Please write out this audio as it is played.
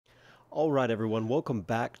Alright everyone, welcome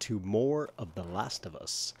back to more of The Last of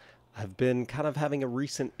Us. I've been kind of having a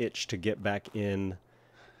recent itch to get back in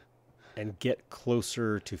and get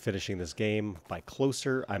closer to finishing this game. By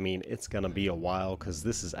closer, I mean it's gonna be a while because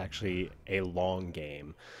this is actually a long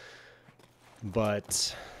game.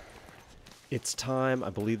 But it's time. I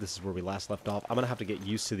believe this is where we last left off. I'm gonna have to get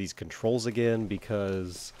used to these controls again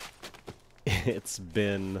because it's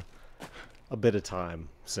been a bit of time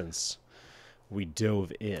since we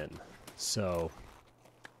dove in. So,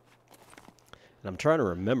 and I'm trying to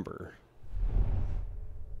remember.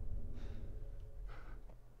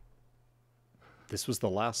 This was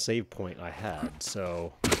the last save point I had,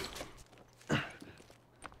 so. But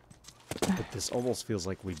this almost feels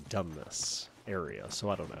like we've done this area,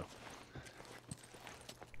 so I don't know.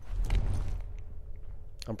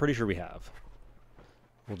 I'm pretty sure we have.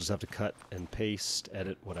 We'll just have to cut and paste,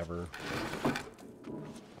 edit, whatever,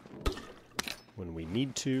 when we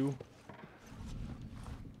need to.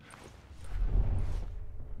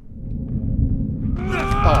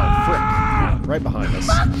 Oh, frick. Right behind us.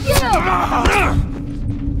 Fuck you!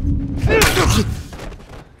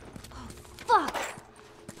 Oh, fuck.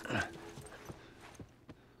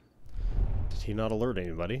 Did he not alert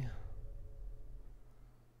anybody?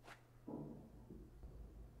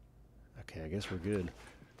 Okay, I guess we're good.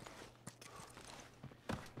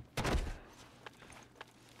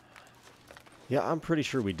 Yeah, I'm pretty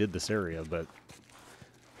sure we did this area, but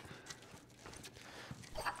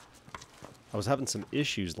I was having some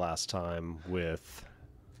issues last time with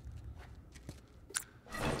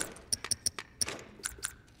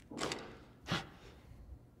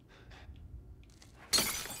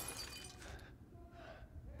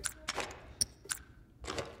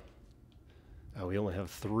we only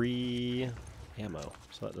have 3 ammo,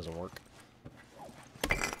 so that doesn't work.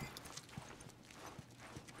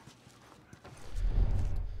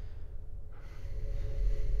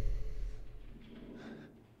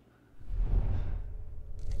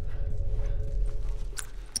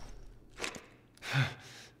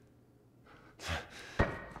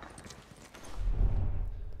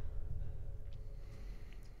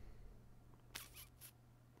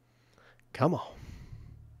 Come on.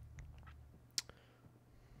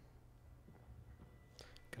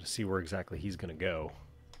 Gotta see where exactly he's gonna go.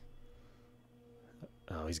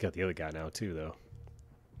 Oh, he's got the other guy now too, though.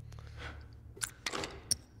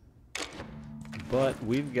 But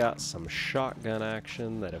we've got some shotgun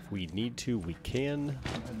action that if we need to, we can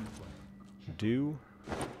do.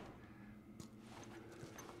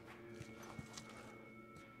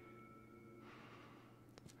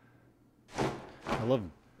 I love...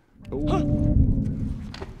 Oh.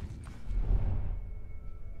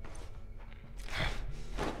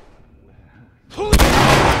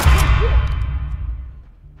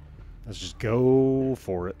 Let's just go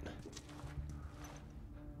for it.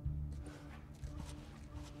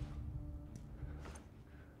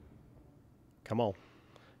 Come on.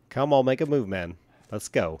 Come on, make a move, man. Let's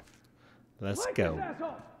go. Let's go.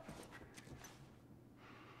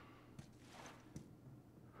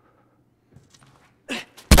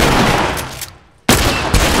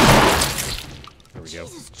 There we go.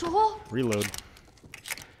 Jesus, Joel. Reload.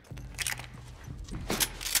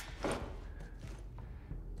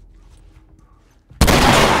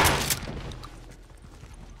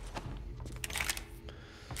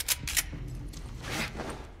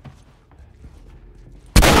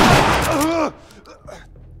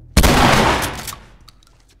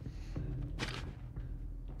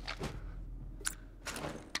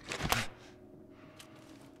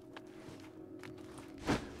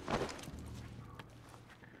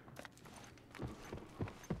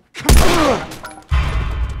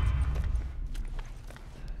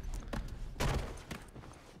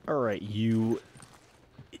 Alright, you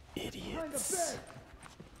idiots.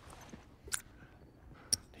 Did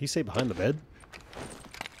he say behind the bed?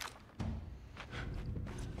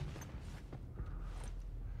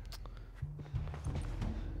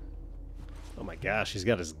 Oh my gosh, he's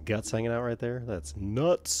got his guts hanging out right there. That's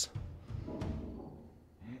nuts.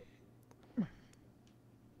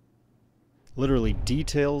 Literally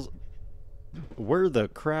details. Where the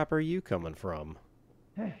crap are you coming from?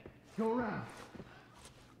 Hey, go around.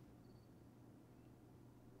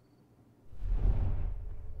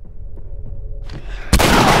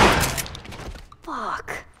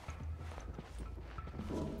 Fuck.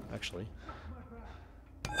 Actually,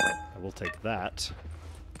 I will take that.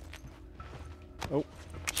 Oh.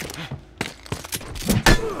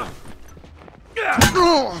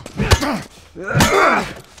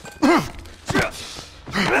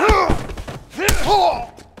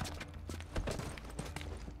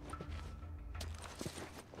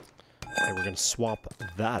 Okay, we're gonna swap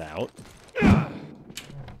that out.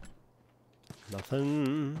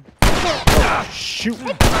 Nothing. Oh, shoot!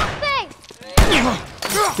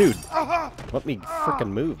 Dude, let me frickin'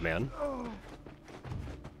 move, man.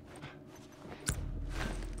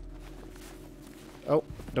 Oh,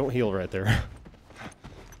 don't heal right there.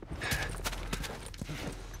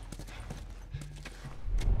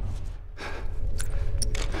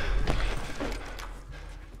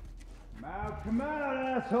 Come out,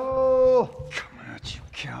 asshole! Come out, you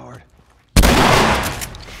coward.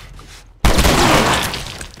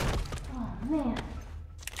 Oh, man.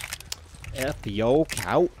 F yo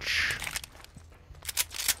couch.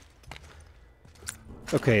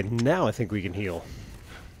 Okay, now I think we can heal.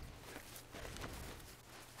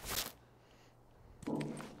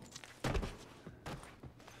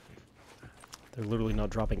 They're literally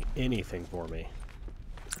not dropping anything for me.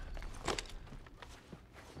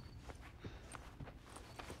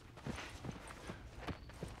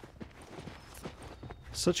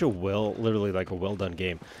 Such a literally like a well done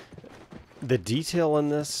game. The detail in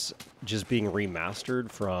this just being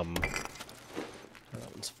remastered from... Oh,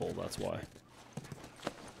 that one's full, that's why. You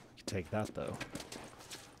can take that though.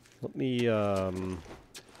 Let me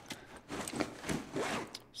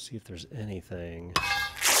see if there's anything.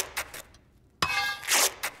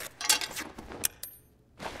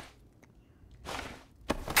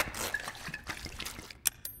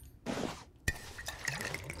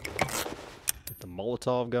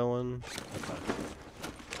 Molotov going. Okay.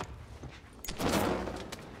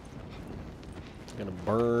 I'm gonna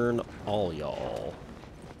burn all y'all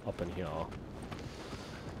up in here.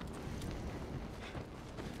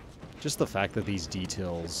 Just the fact that these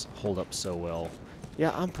details hold up so well.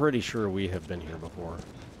 Yeah, I'm pretty sure we have been here before.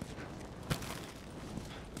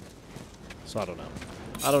 So I don't know.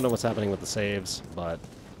 I don't know what's happening with the saves, but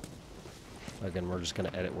again, we're just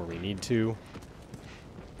gonna edit where we need to.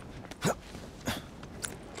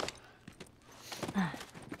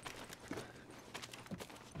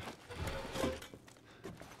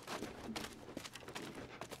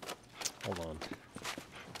 Hold on.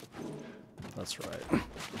 That's right.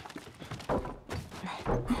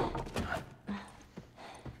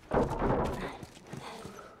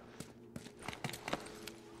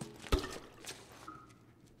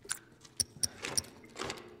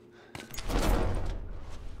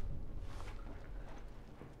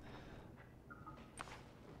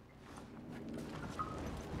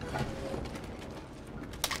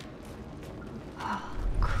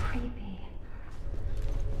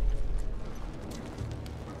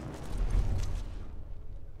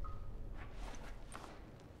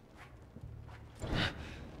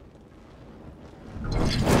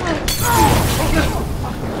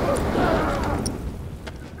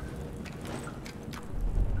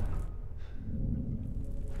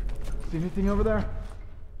 See anything over there?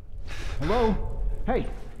 Hello? Hey,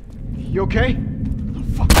 you okay? Oh,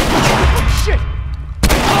 fuck. Oh, shit!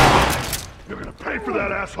 You're gonna pay for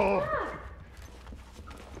that, asshole!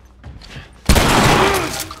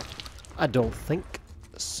 I don't think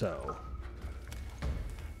so.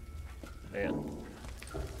 Man.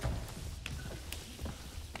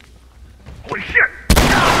 Holy shit!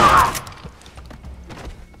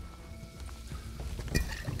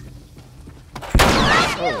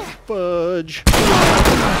 Oh, fudge.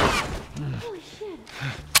 Holy shit.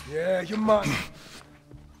 Yeah, you're mine.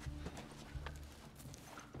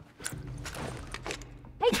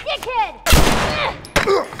 Hey, dickhead!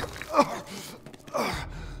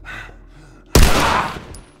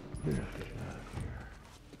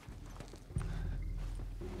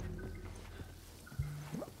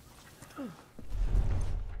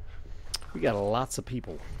 We got lots of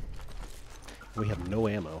people. We have no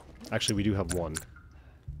ammo. Actually, we do have one.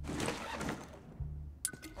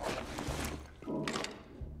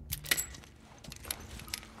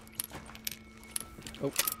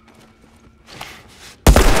 Oh.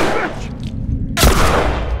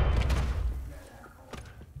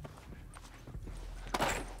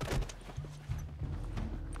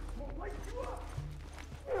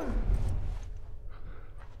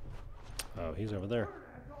 Oh, he's over there.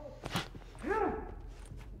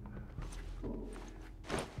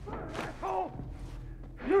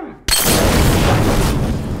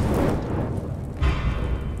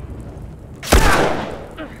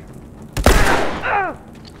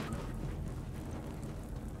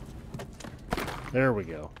 There we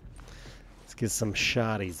go. Let's get some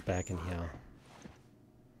shotties back in here.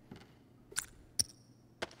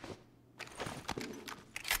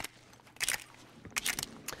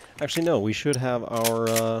 Actually, no, we should have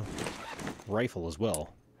our rifle as well.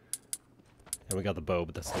 And we got the bow,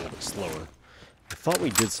 but that's a little bit slower. I thought we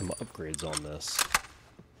did some upgrades on this.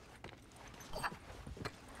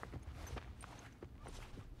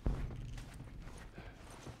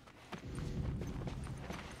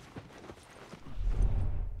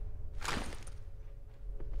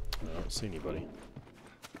 I don't see anybody.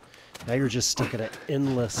 Now you're just stuck in an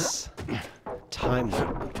endless time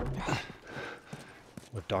loop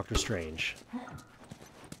with Doctor Strange.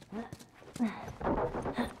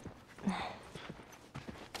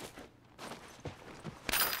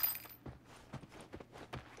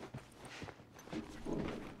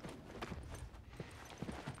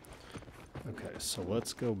 Okay, so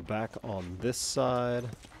let's go back on this side.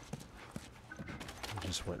 We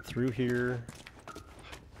just went through here.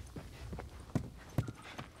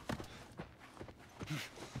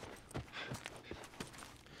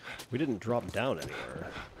 We didn't drop down anywhere.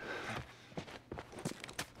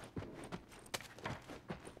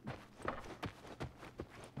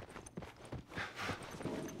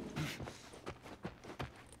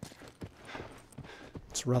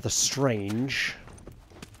 It's rather strange.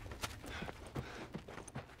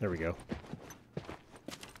 There we go.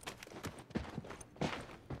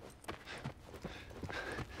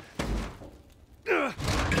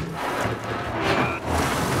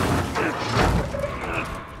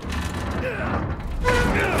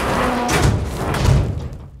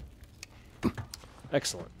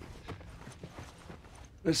 Excellent.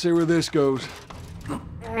 Let's see where this goes.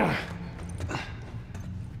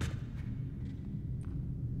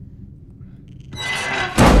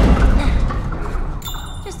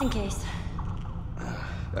 Just in case.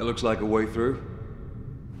 That looks like a way through.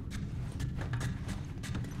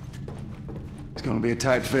 It's gonna be a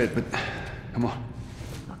tight fit, but come on.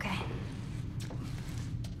 Okay.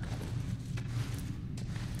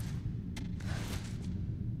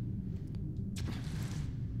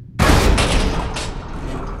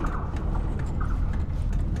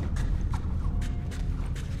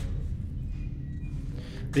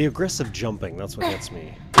 The aggressive jumping, that's what gets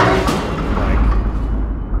me. Like,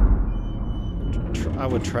 I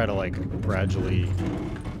would try to, like, gradually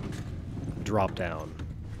drop down.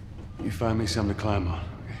 You find me something to climb on.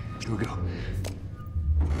 Okay, here we go.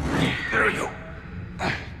 There we go.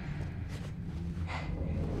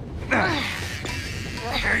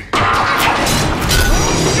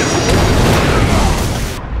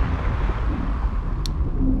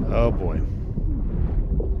 Oh boy.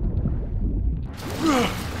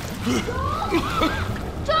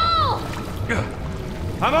 Joel!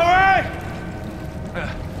 I'm alright!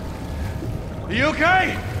 Are you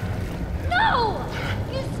okay? No!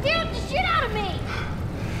 You scared the shit out of me!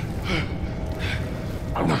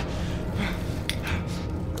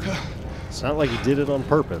 It's not like he did it on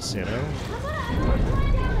purpose, you know?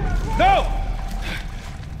 No!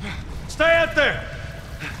 Stay out there!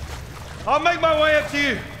 I'll make my way up to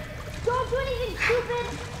you. Don't do anything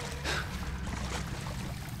stupid!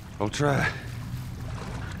 I'll try.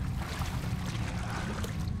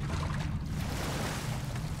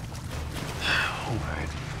 All right.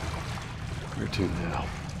 Where to now?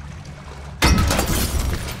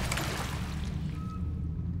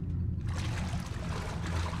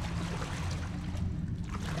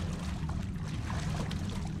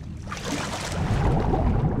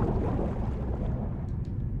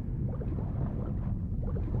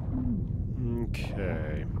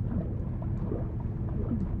 Okay.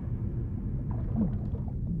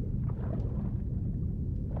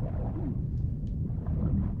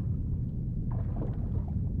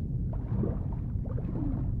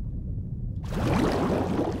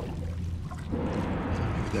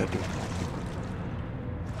 That door.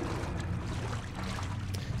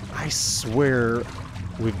 I swear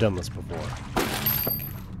we've done this before.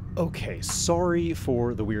 Okay, sorry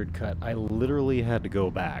for the weird cut. I literally had to go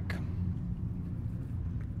back.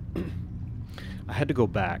 I had to go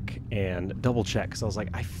back and double check because I was like,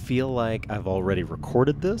 I feel like I've already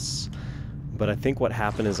recorded this, but I think what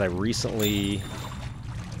happened is I recently...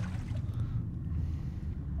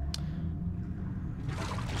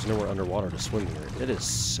 There's nowhere underwater to swim here. It is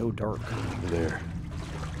so dark. Over there.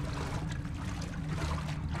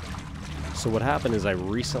 So what happened is I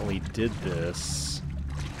recently did this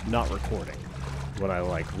not recording. When I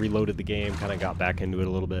like reloaded the game, kind of got back into it a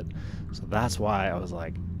little bit. So that's why I was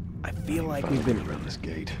like, I feel like we've been around this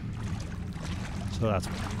gate. So that's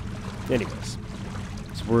why. Anyways.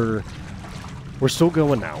 So we're still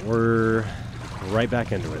going now. We're right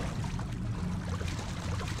back into it.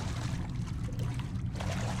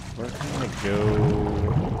 Where can I go?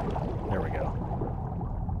 There we go.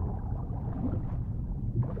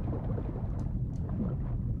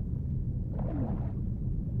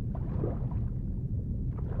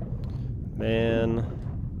 Man.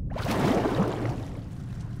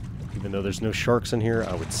 Even though there's no sharks in here,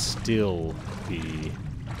 I would still be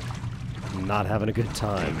not having a good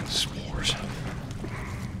time. S'mores.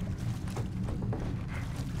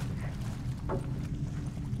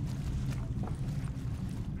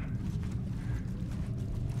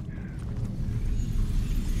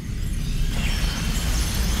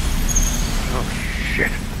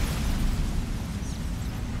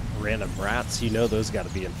 Random rats, you know those got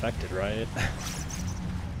to be infected, right?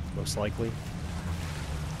 Most likely.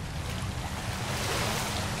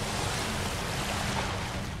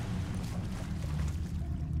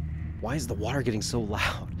 Why is the water getting so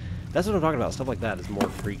loud? That's what I'm talking about. Stuff like that is more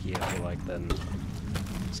freaky, I feel like, than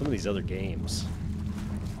some of these other games.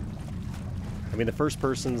 I mean, the first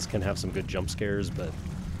persons can have some good jump scares, but...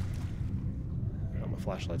 Oh, my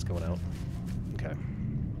flashlight's going out. Okay.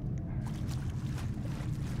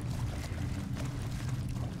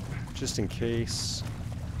 Just in case.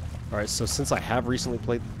 Alright, so since I have recently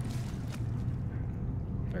played...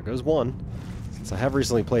 There goes one. Since I have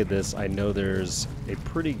recently played this, I know there's a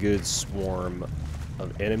pretty good swarm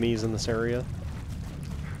of enemies in this area.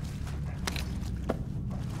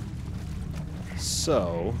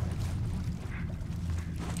 So...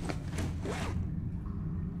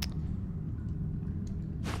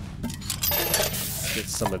 get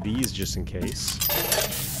some of these just in case.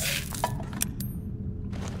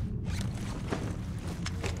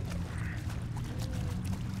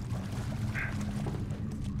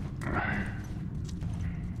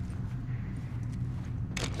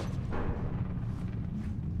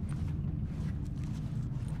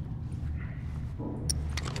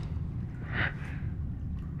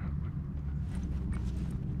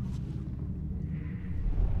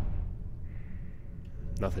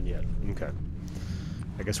 Nothing yet. Okay.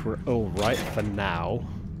 I guess we're alright for now.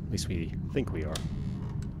 At least we think we are.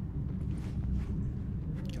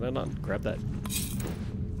 Can I not grab that?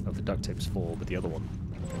 Oh, the duct tape's full, but the other one.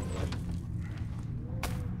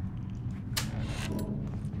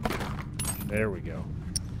 There we go.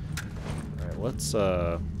 Alright, let's,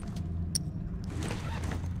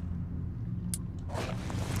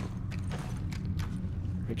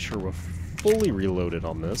 make sure we're fully reloaded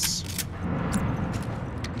on this.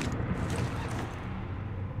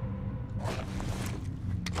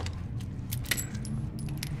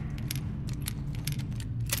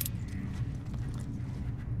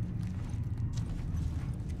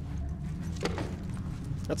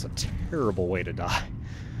 That's a terrible way to die.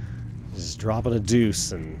 Just dropping a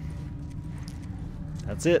deuce and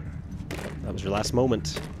that's it. That was your last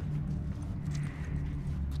moment.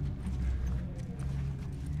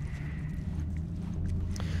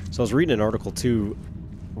 So I was reading an article too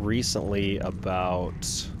recently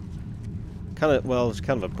about well, it's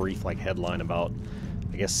kind of a brief like headline about,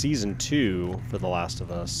 I guess, season 2 for The Last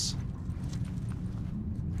of Us.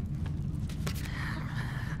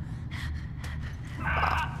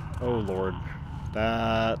 Oh lord,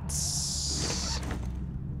 that's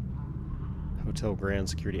Hotel Grand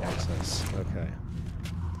Security Access. Okay.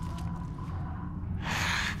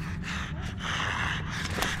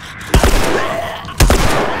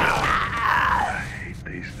 I hate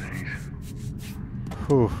these things.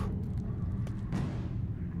 Whew.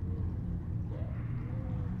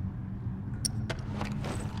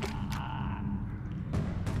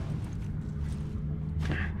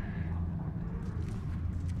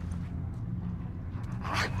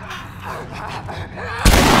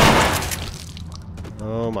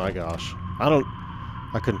 Oh my gosh.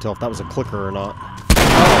 I couldn't tell if that was a clicker or not.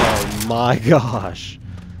 Oh my gosh.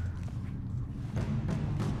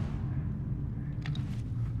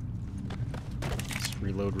 Let's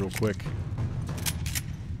reload real quick.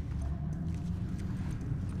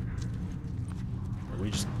 Are we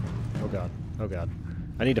just... Oh god. Oh god.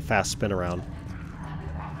 I need a fast spin around.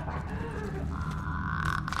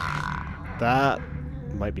 That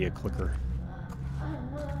might be a clicker.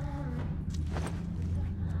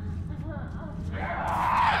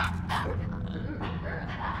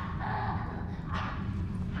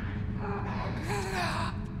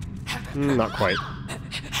 Not quite.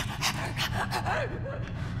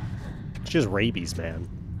 It's just rabies, man.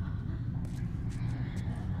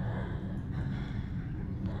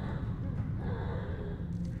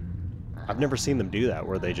 I've never seen them do that,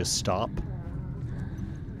 where they just stop,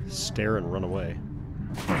 stare, and run away.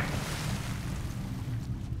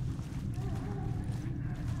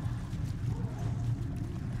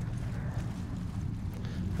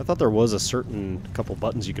 I thought there was a certain couple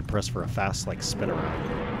buttons you could press for a fast, like, spin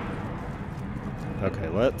around. Okay,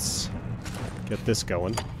 let's get this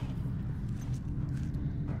going.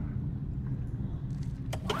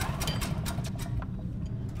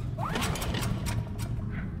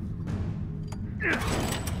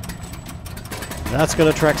 That's gonna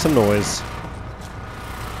attract some noise.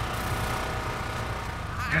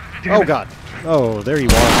 Oh god. Oh, there you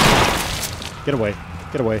are. Get away.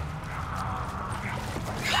 Get away.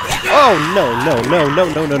 Oh no, no, no, no,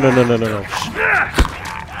 no, no, no, no, no, no, no.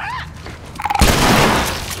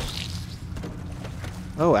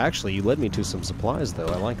 Oh, actually, you led me to some supplies, though.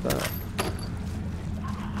 I like that.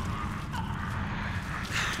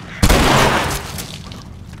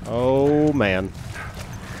 Oh, man.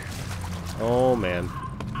 Oh, man.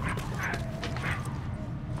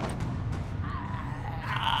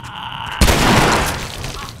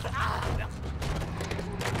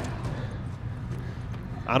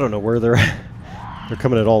 I don't know where they're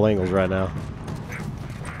coming at all angles right now.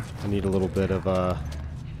 I need a little bit of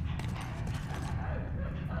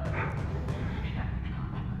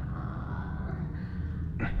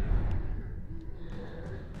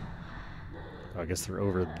I guess they're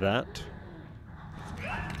over that.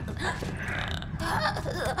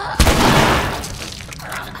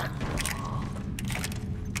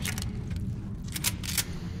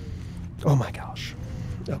 Oh my gosh.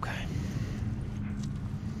 Okay.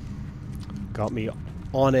 Got me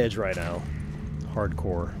on edge right now.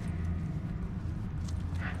 Hardcore.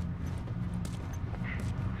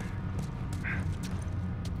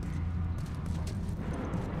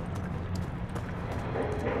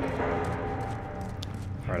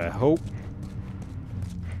 Alright, I hope.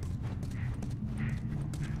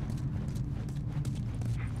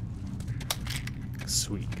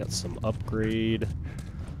 Sweet, got some upgrade.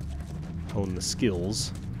 Hone the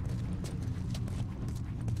skills.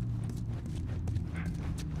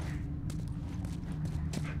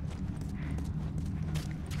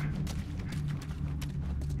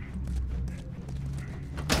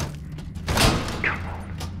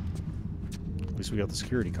 At least we got the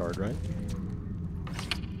security card, right?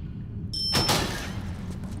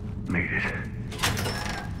 Made it.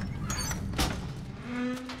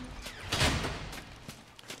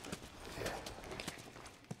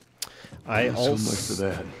 I So much for also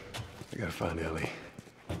that. I gotta find Ellie.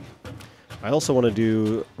 want to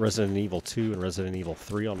do Resident Evil 2 and Resident Evil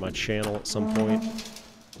 3 on my channel at some point.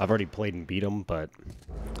 I've already played and beat them, but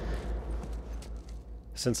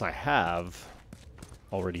since I have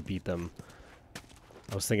already beat them,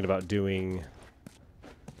 I was thinking about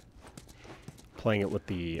playing it with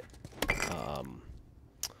the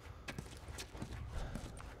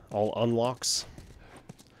all unlocks.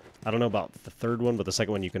 I don't know about the third one, but the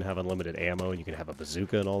second one you can have unlimited ammo and you can have a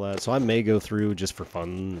bazooka and all that. So I may go through just for fun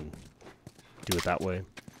and do it that way.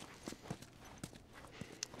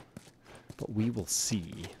 But we will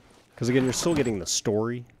see. Because again, you're still getting the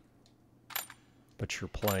story, but you're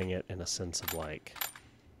playing it in a sense of like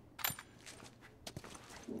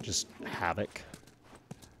just havoc.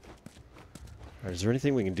 Alright, is there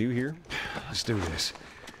anything we can do here? Let's do this.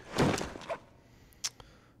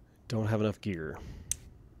 Don't have enough gear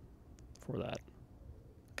for that.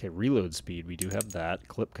 Okay, reload speed, we do have that.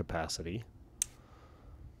 Clip capacity.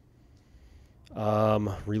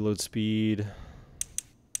 Reload speed. Is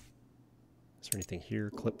there anything here?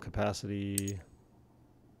 Clip capacity.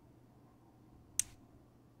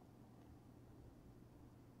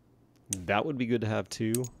 That would be good to have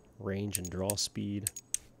too. Range and draw speed.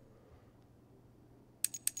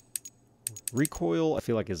 Recoil, I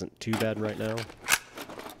feel like isn't too bad right now.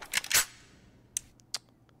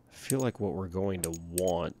 I feel like what we're going to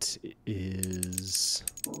want is...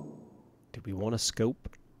 Do we want a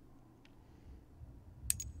scope?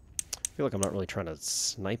 I feel like I'm not really trying to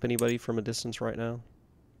snipe anybody from a distance right now.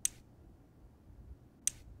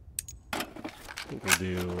 I think we'll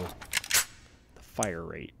do the fire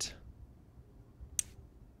rate.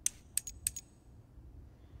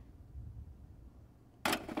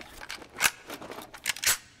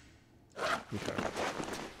 Okay.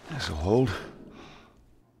 This'll hold.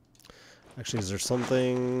 Actually, is there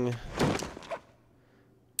something...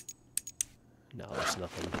 No, there's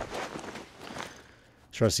nothing.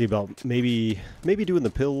 Try to see about maybe doing the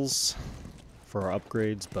pills for our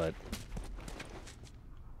upgrades, but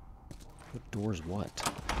what door's what?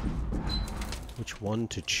 Which one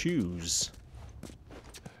to choose?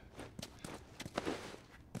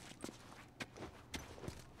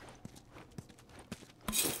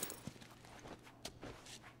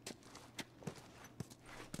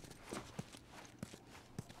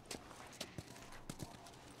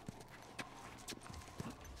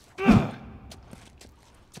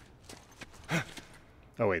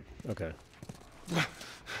 Oh wait, okay.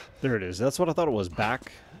 There it is. That's what I thought it was.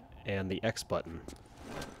 Back and the X button.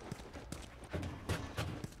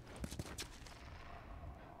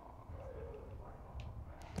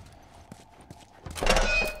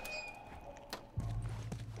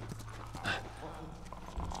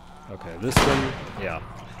 Okay, this one, yeah.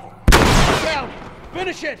 Down!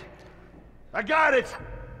 Finish it! I got it!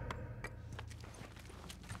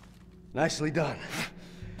 Nicely done.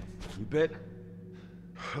 You bit?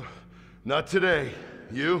 Not today.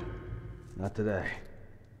 You? Not today.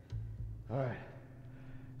 All right.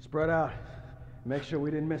 Spread out. Make sure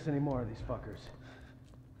we didn't miss any more of these fuckers.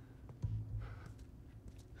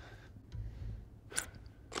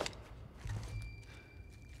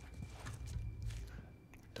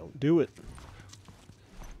 Don't do it.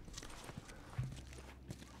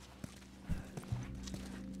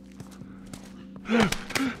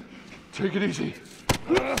 Take it easy.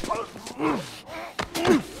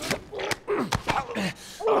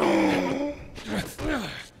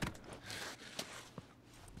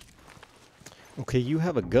 Okay, you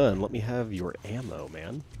have a gun. Let me have your ammo,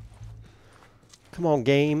 man. Come on,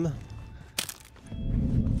 game.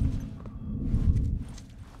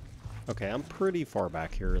 Okay, I'm pretty far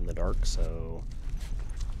back here in the dark, so...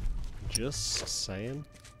 Just saying.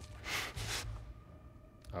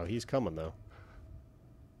 Oh, he's coming, though.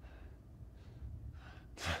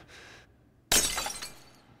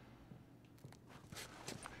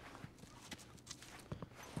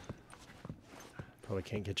 Probably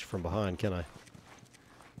can't get you from behind, can I?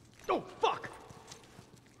 Oh, fuck!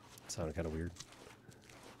 That sounded kind of weird.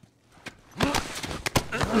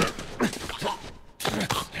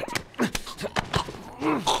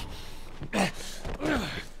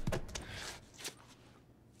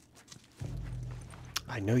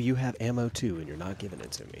 I know you have ammo too, and you're not giving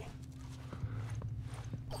it to me.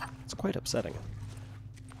 It's quite upsetting.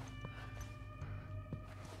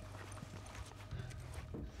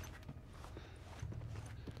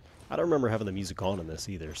 I don't remember having the music on in this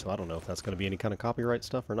either, so I don't know if that's going to be any kind of copyright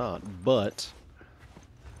stuff or not, but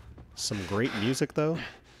some great music though.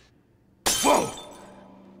 Whoa!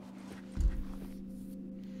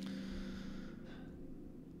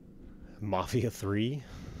 Mafia 3.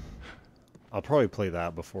 I'll probably play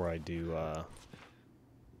that before I do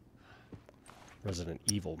Resident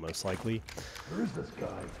Evil, most likely. Where is this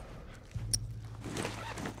guy?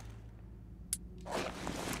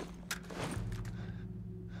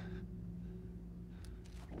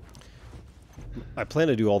 I plan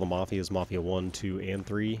to do all the Mafias, Mafia 1, 2, and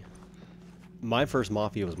 3. My first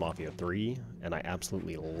Mafia was Mafia 3, and I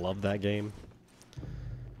absolutely love that game.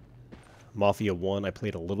 Mafia 1 I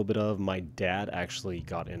played a little bit of. My dad actually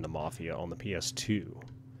got into Mafia on the PS2.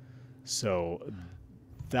 So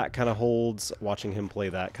that kind of holds, watching him play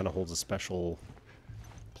that kind of holds a special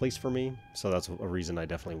place for me. So that's a reason I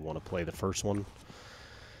definitely want to play the first one.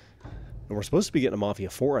 And we're supposed to be getting a Mafia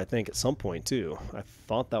 4, I think, at some point, too. I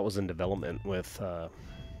thought that was in development with, I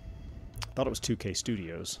thought it was 2K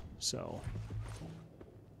Studios, so.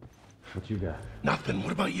 What you got? Nothing.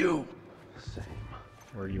 What about you? Same.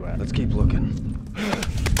 Where are you at? Let's keep looking.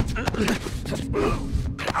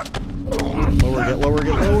 Lower, get lower,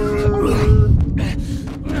 get lower!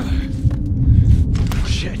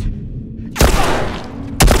 Shit.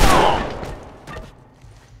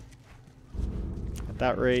 At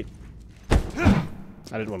that rate,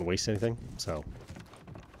 I didn't want to waste anything, so.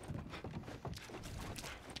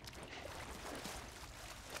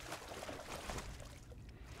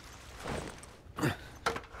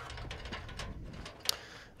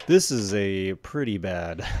 This is a pretty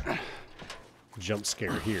bad jump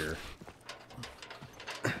scare here.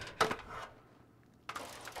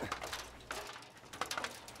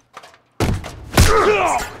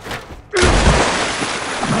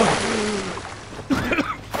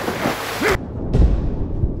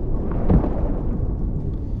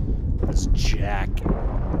 This Jack.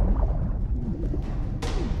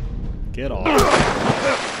 Get off.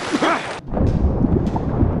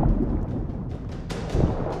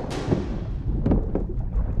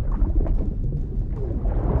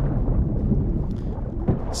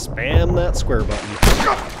 Spam that square button.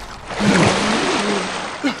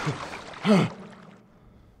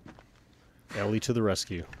 Ellie to the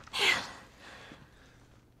rescue.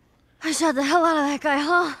 I shot the hell out of that guy,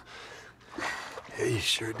 huh? Yeah, you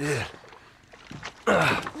sure did.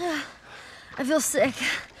 I feel sick.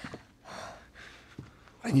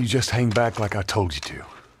 And you just hang back like I told you to.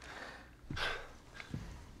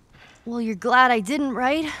 Well, you're glad I didn't,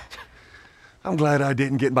 right? I'm glad I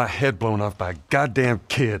didn't get my head blown off by a goddamn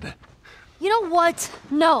kid. You know what?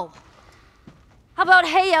 No. How about,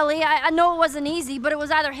 hey, Ellie, I know it wasn't easy, but it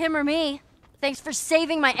was either him or me. Thanks for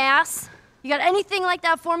saving my ass. You got anything like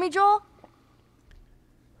that for me, Joel?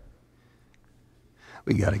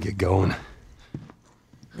 We gotta get going.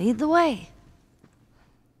 Lead the way.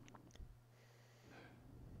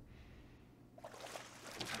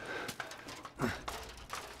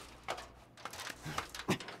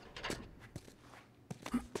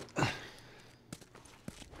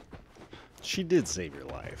 She did save your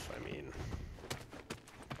life, I mean.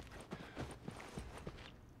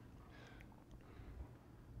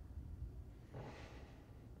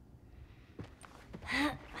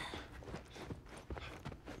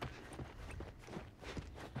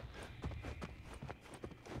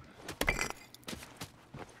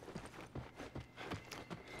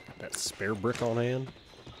 That spare brick on hand.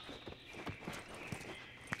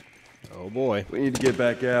 Oh boy. We need to get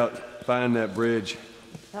back out, find that bridge.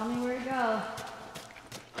 Tell me where to go.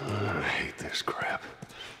 I hate this crap.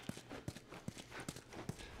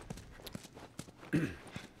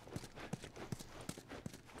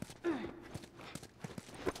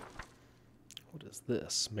 What is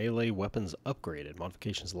this? Melee weapons upgraded.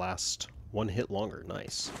 Modifications last 1 hit longer.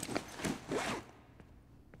 Nice.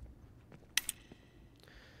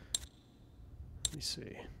 Let me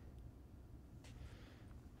see.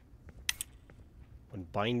 When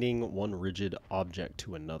binding one rigid object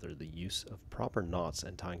to another, the use of proper knots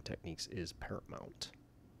and tying techniques is paramount.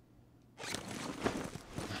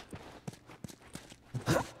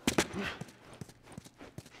 I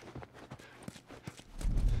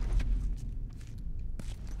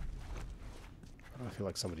feel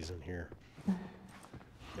like somebody's in here.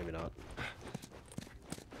 Maybe not.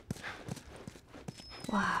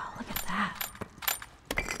 Wow, look at that.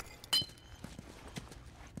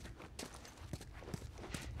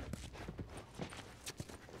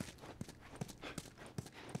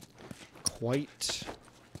 Quite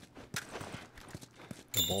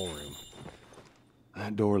the ballroom.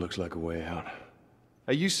 That door looks like a way out.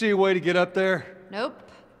 Hey, you see a way to get up there? Nope.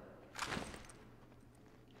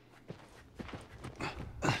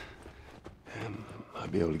 I'll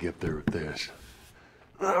be able to get there with this.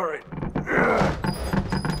 All right.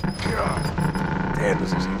 Damn,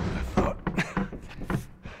 this is easier than I thought.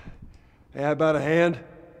 Hey, how about a hand?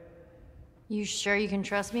 You sure you can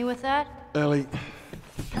trust me with that? Ellie.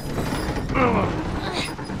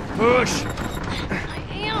 Push! I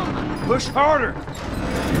am. Push harder!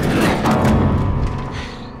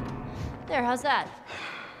 There, how's that?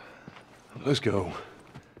 Let's go.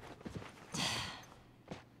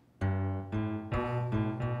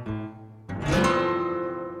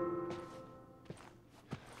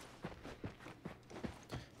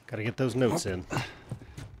 Gotta get those notes in.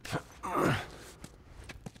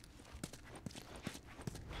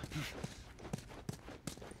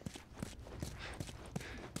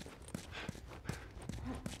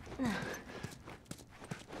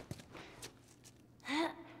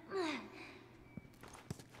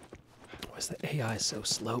 Why is the AI so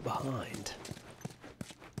slow behind?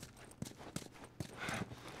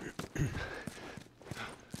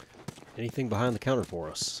 Anything behind the counter for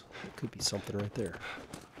us? Could be something right there.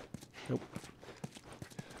 Nope.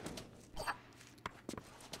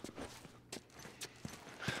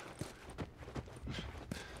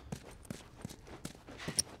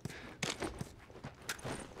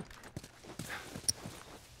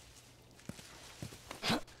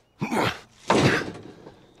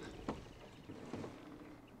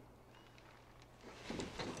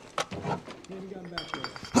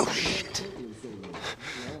 Oh, shit.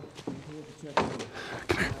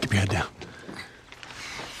 Come here, keep your head down.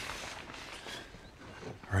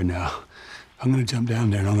 All right, now, I'm gonna jump down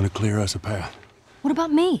there and I'm gonna clear us a path. What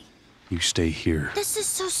about me? You stay here. This is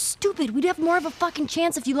so stupid. We'd have more of a fucking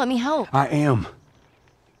chance if you let me help. I am.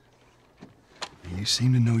 You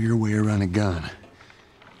seem to know your way around a gun.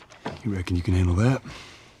 You reckon you can handle that?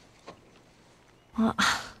 Well,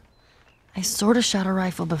 I sort of shot a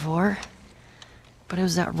rifle before, but it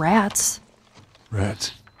was at rats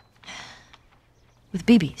Rats. with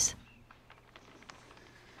BBs.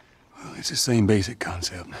 Well, it's the same basic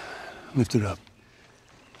concept. Lift it up.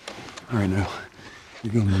 All right, now,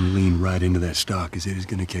 you're going to lean right into that stock, as it is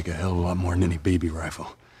going to kick a hell of a lot more than any baby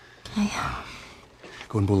rifle. Okay. Go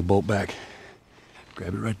ahead and pull the bolt back.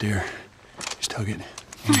 Grab it right there. Just tug it.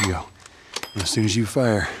 There you go. And as soon as you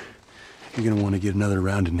fire, you're going to want to get another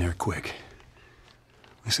round in there quick.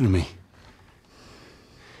 Listen to me.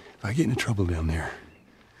 If I get into trouble down there,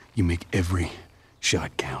 you make every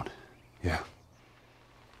shot count. Yeah?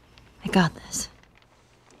 I got this.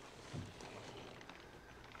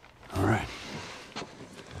 All right.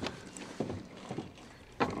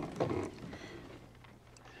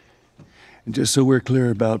 And just so we're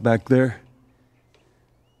clear about back there,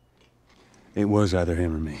 it was either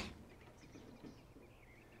him or me.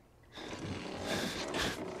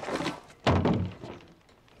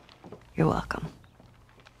 You're welcome.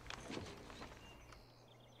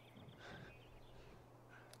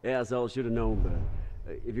 Yeah, so I should have known,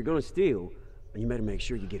 but if you're gonna steal, you better make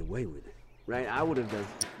sure you get away with it, right? I would have done.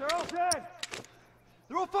 They're all dead!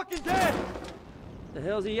 They're all fucking dead! What the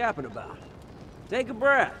hell's he yapping about? Take a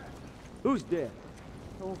breath. Who's dead?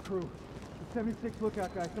 The whole crew. The 76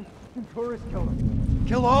 lookout guy. Some tourists killed him.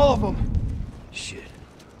 Kill all of them! Shit.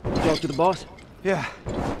 Talk to the boss? Yeah.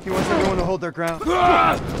 He wants everyone to hold their ground.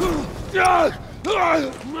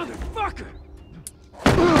 Motherfucker!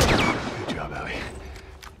 Good job, Ellie.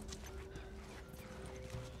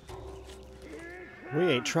 We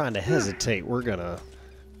ain't trying to hesitate. We're gonna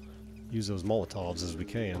use those Molotovs as we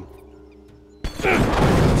can.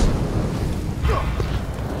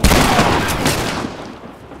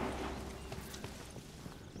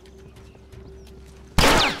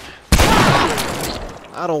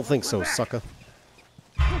 I don't think so, sucker.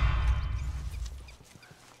 Hands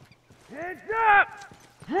up!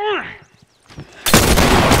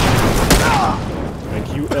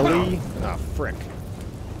 Thank you, Ellie. Ah, frick.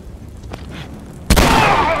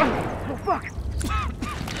 Oh, fuck!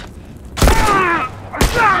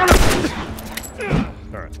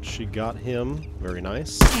 Alright, she got him. Very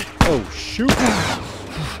nice. Oh, shoot!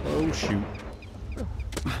 Oh, shoot.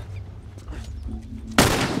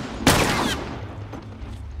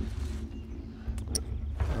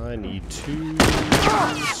 I need to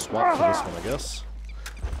swap to this one, I guess.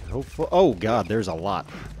 Hopefully, oh god, there's a lot.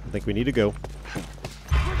 I think we need to go.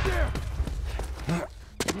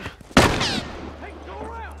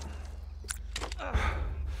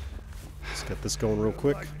 Let's get this going real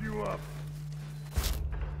quick.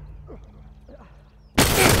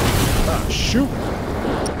 Ah, shoot!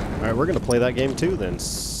 Alright, we're gonna play that game too then.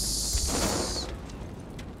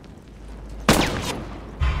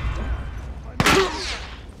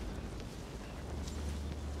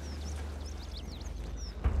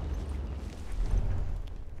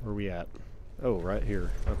 Where are we at? Oh, right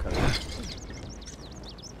here. Okay.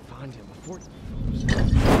 Find him before.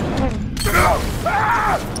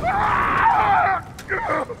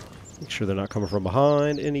 Make sure they're not coming from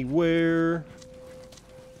behind anywhere.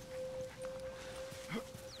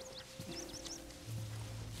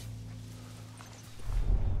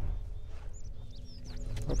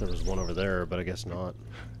 I thought there was one over there, but I guess not.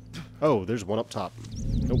 Oh, there's one up top.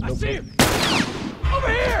 Nope, I nope, see nope. him!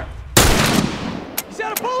 Over here! He's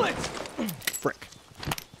out of bullets! Frick.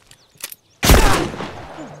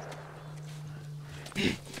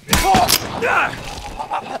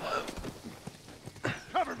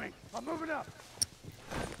 Cover me! I'm moving up!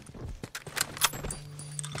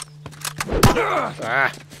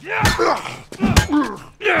 Ah.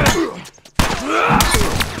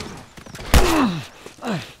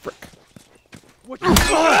 Frick. What you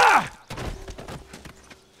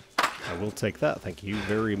I will take that, thank you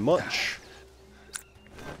very much.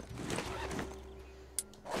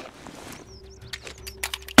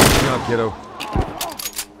 Good job, kiddo.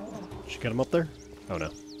 Did you get him up there? Oh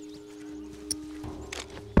no.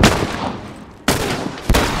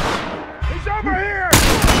 He's over here!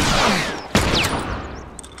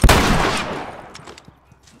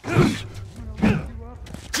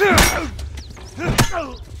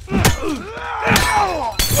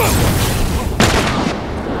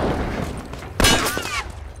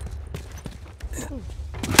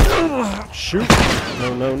 Shoot!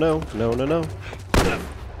 No, no, no, no, no, no.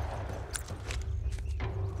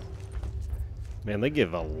 Man, they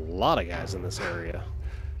give a lot of guys in this area.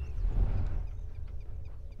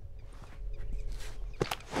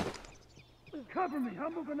 Cover me!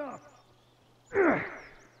 I'm moving up!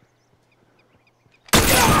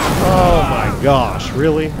 Oh my gosh,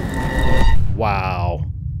 really? Wow.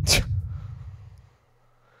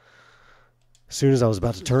 As soon as I was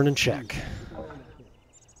about to turn and check.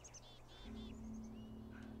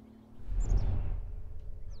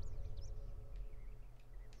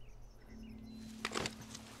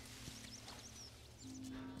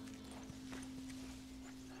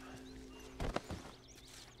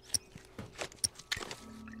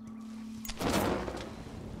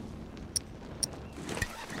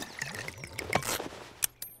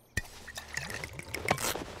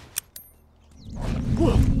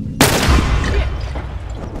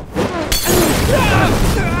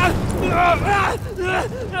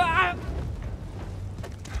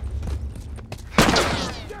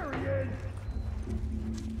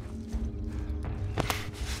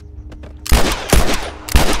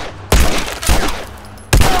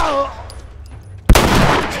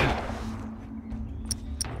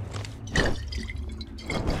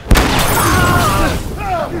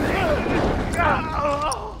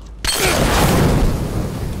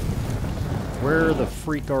 Where the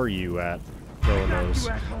freak are you at? Throwing those.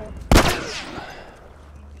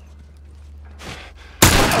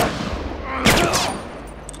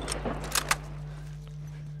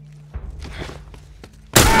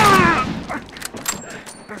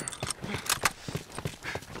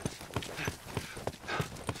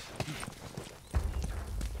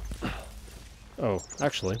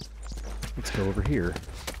 Actually, let's go over here.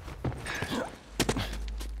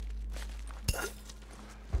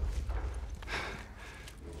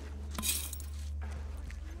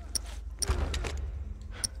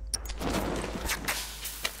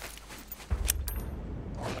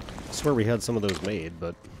 I swear we had some of those made,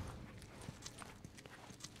 but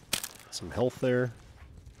some health there.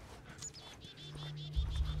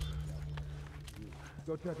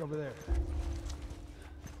 Go check over there.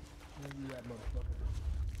 Where you at, motherfucker?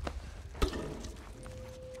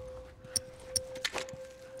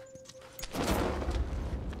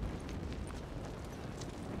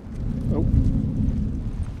 Oh.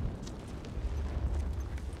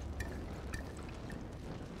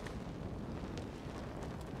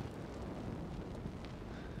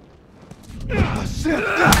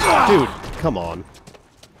 Dude, come on.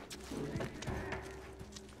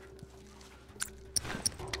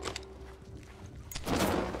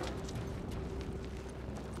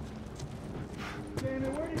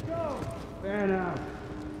 Damon, where'd you go? There now.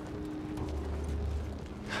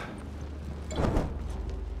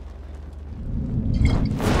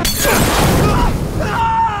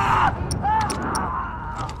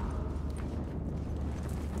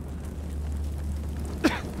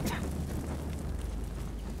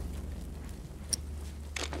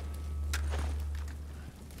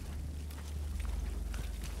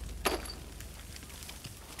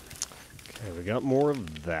 Okay, we got more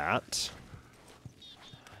of that.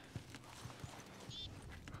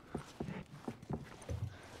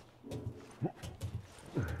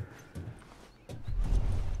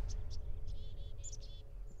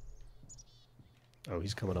 Oh,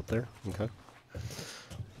 he's coming up there. Okay.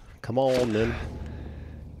 Come on, then.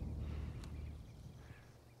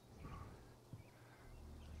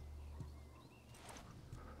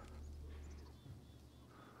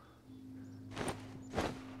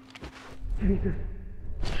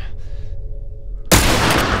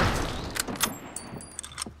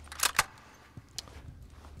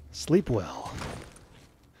 Sleep well.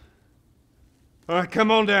 All right,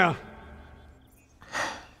 come on down.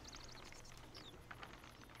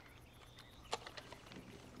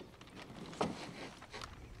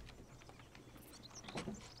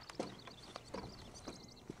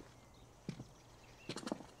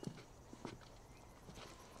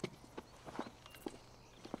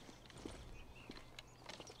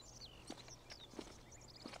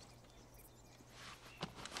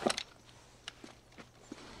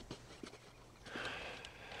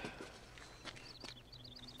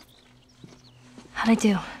 How'd I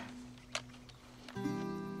do? How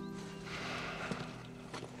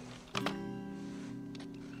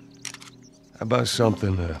about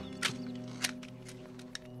something a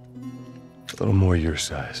little more your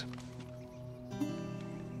size?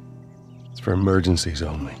 It's for emergencies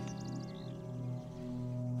only.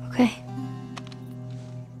 Okay.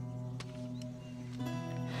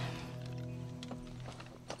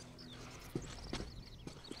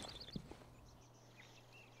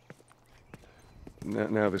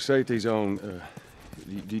 Now the safety's on.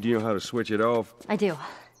 Do you know how to switch it off? I do.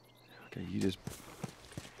 Okay,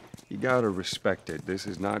 you gotta respect it. This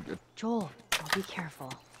is not. Joel, I'll be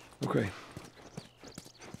careful. Okay.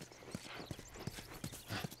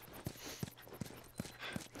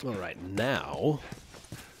 All right, now.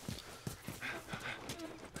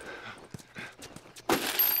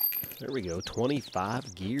 There we go,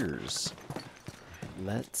 25 gears.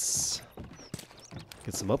 Let's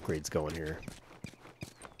get some upgrades going here.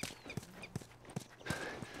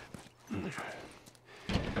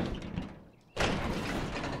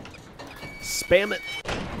 Spam it.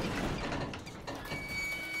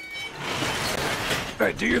 All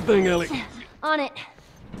right, do your thing, Ellie. On it.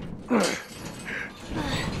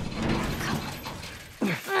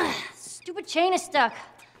 Stupid chain is stuck.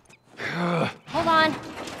 Hold on.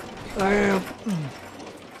 I am.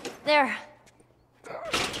 There.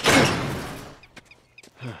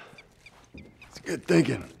 It's good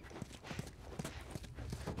thinking.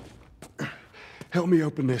 Help me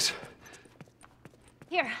open this.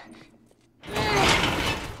 Here.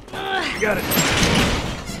 Got it.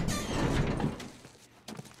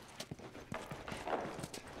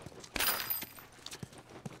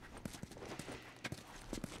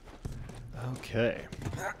 Okay.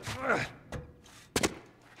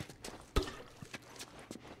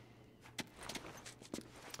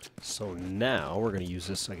 So now we're going to use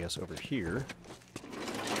this, I guess, over here.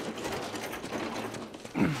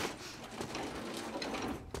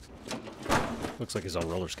 Looks like he's on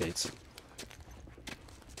roller skates.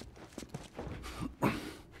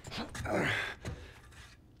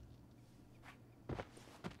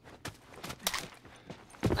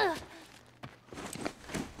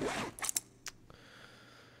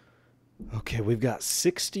 Okay, we've got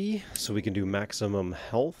 60, so we can do maximum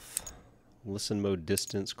health, listen mode,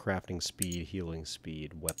 distance, crafting speed, healing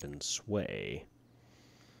speed, weapon sway.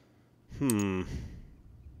 I think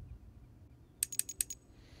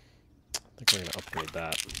we're going to upgrade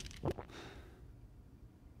that. Oh,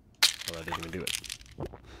 I didn't even do it.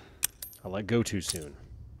 I let go too soon.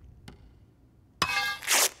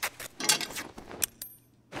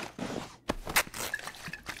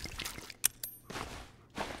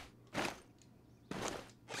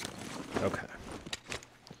 Okay.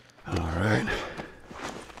 All right.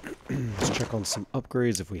 Let's check on some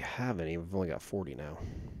upgrades if we have any. We've only got 40 now.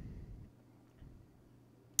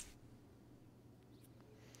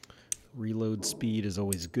 Reload speed is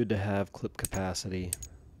always good to have. Clip capacity.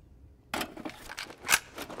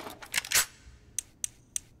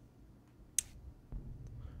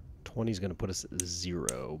 $20 is going to put us at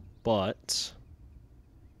 0, but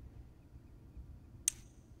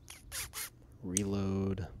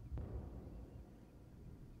reload.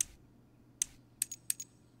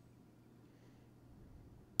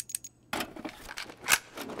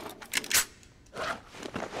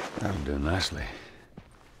 That'll do nicely.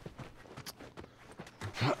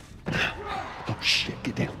 Oh shit,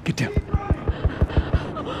 get down, get down.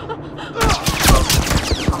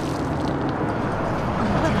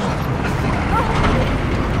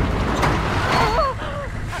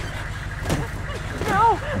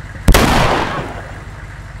 No!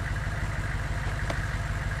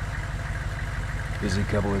 Busy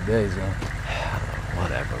couple of days, huh?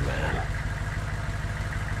 Whatever, man.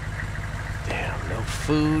 Damn, no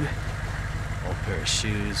food. Old pair of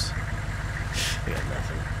shoes. We got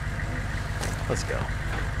nothing. Let's go.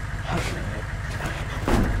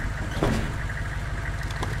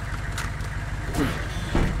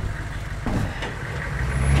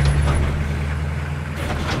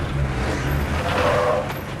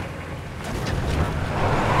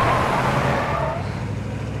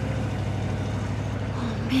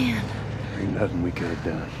 Man, Ain't nothing we could have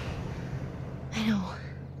done. I know.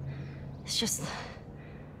 It's just...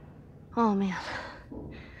 Oh, man.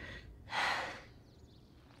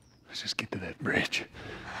 Let's just get to that bridge.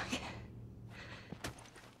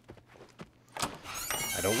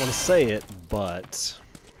 I don't want to say it, but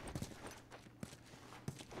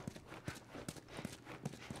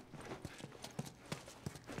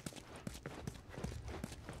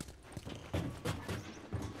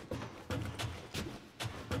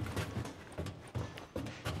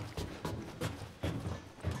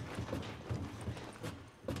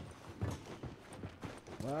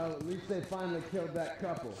Well, at least they finally killed that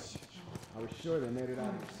couple. I was sure they made it out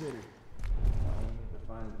of the city. I need to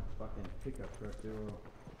find the fucking pickup truck there.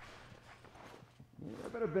 There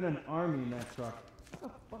better have been an army in that truck. How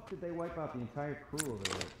the fuck did they wipe out the entire crew over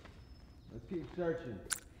there? Let's keep searching.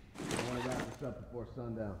 I want to wrap this up before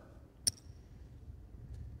sundown.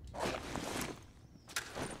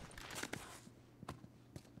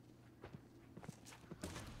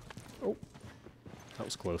 oh, that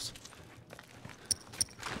was close.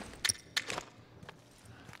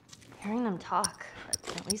 Hearing them talk,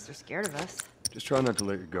 at least they're scared of us. Just try not to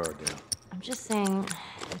let your guard down. I'm just saying,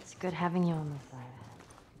 it's good having you on my side.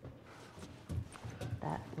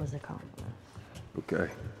 That was a compliment. Okay.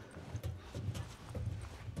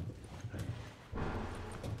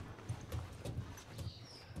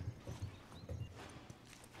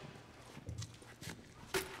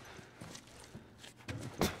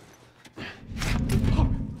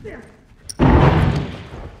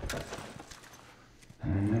 I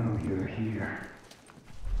know you're here.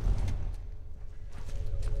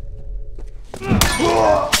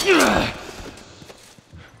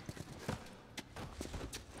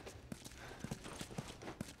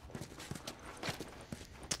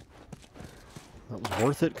 That was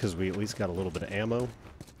worth it because we at least got a little bit of ammo.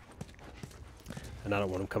 And I don't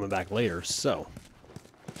want him coming back later, so.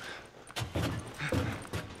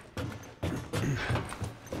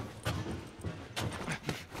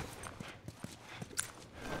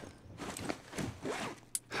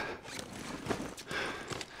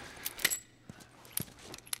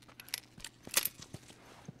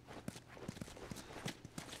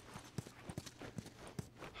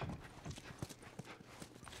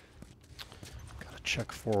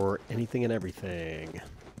 Check for anything and everything.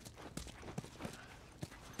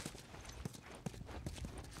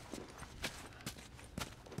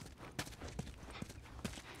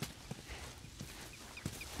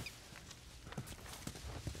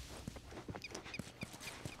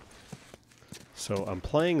 So I'm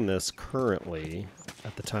playing this currently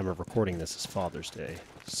at the time of recording this is Father's Day.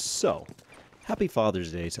 So, happy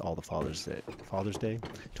Father's Day to all the Father's Day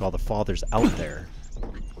to all the fathers out there.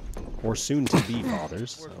 Or soon-to-be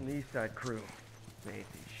fathers. We're So. from the East Side crew. They hate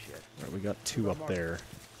these shit. Alright, we got 2 up there.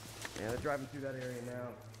 Yeah, they're driving through that area now.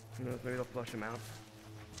 Who knows, maybe they'll flush them out.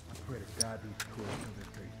 I pray to God these tours know their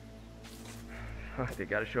faces. They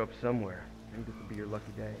gotta show up somewhere. Maybe this will be your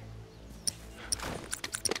lucky day.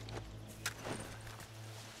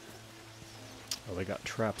 Oh, they got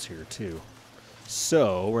traps here too.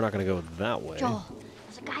 So, we're not gonna go that way. Joel,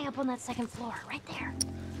 there's a guy up on that second floor, right there.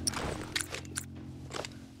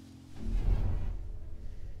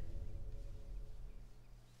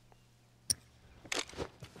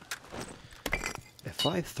 If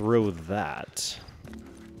I throw that...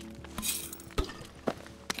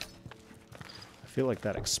 I feel like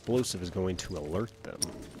that explosive is going to alert them.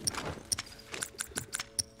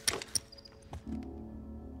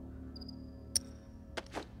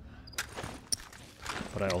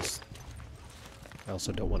 But I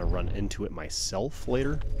also don't want to run into it myself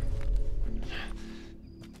later.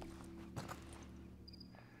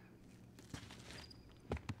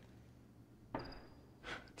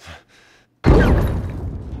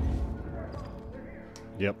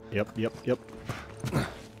 Yep.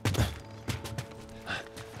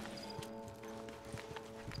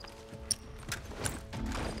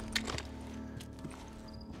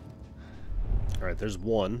 Alright, there's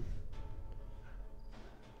one.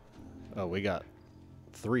 Oh, we got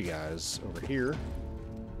 3 guys over here.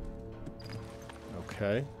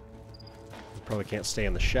 Okay. We probably can't stay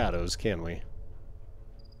in the shadows, can we?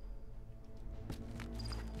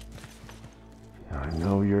 I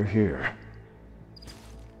know you're here.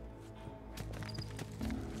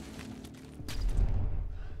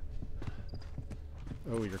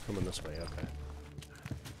 Oh, you're coming this way, okay.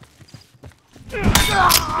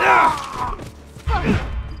 Oh.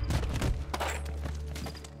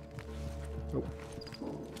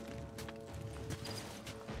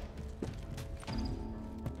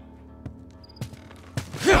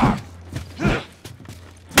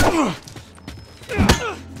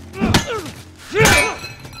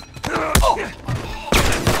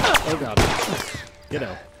 Oh god. Get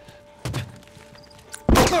out.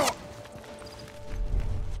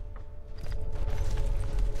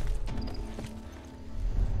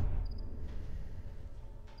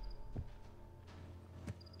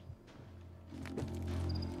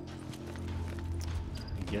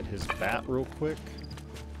 Get his bat real quick.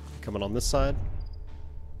 Coming on this side.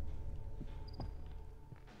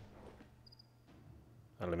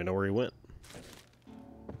 I don't even know where he went.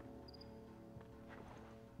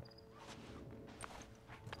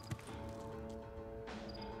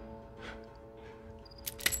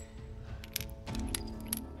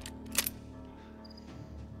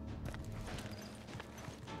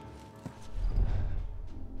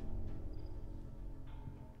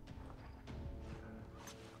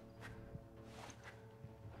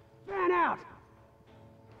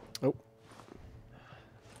 Oh.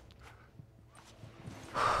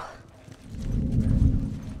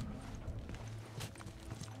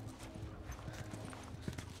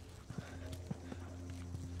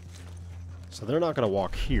 So they're not going to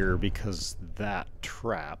walk here because that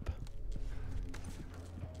trap.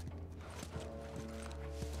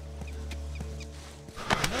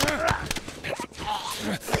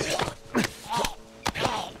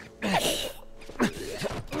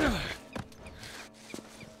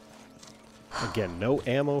 Again, no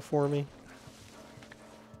ammo for me.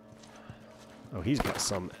 Oh, he's got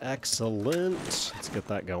some. Excellent. Let's get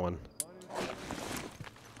that going.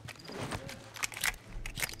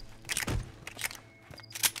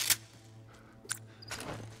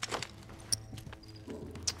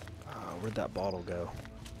 Where'd that bottle go?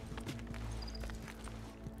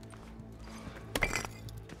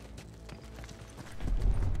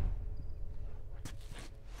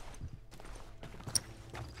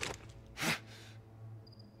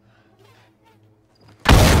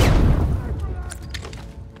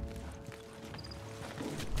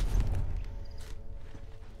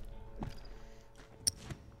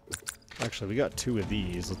 Actually, we got 2 of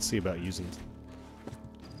these. Let's see about using...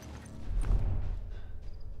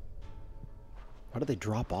 Why do they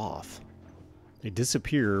drop off? They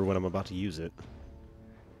disappear when I'm about to use it.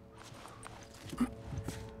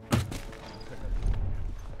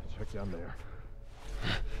 Check down there.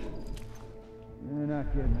 You're not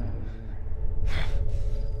getting out of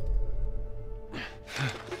there.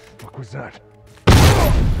 What was that?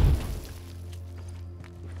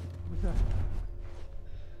 What's that?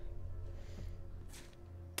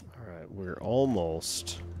 Alright, we're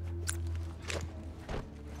almost...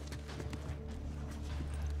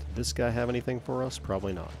 Did this guy have anything for us?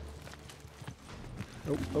 Probably not.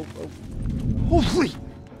 Oh. Holy!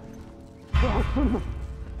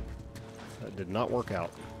 That did not work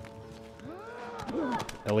out.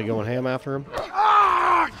 Ellie going ham after him?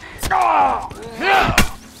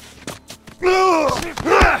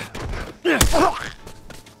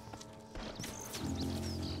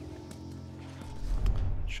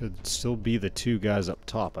 Should still be the two guys up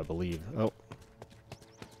top, I believe. Oh.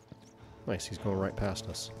 Nice, he's going right past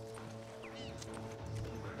us.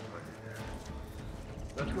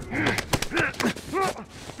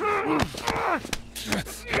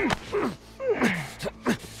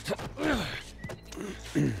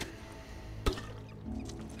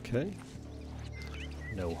 Okay.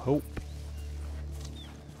 No hope.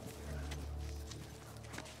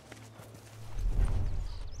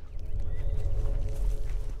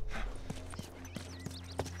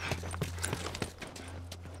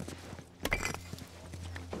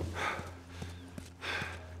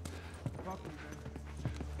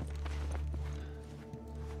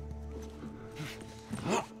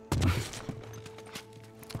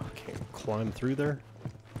 Can't climb through there.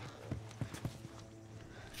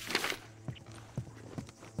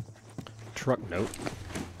 Truck note.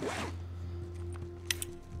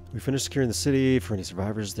 We finished securing the city. For any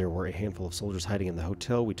survivors, there were a handful of soldiers hiding in the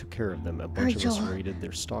hotel. We took care of them. A bunch of us raided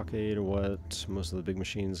their stockade or what. Most of the big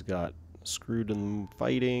machines got screwed in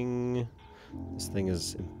fighting. This thing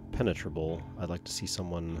is impenetrable. I'd like to see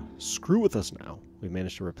someone screw with us now. We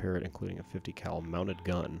managed to repair it, including a 50 cal mounted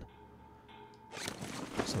gun.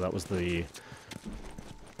 So that was the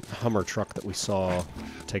Hummer truck that we saw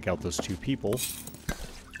take out those two people.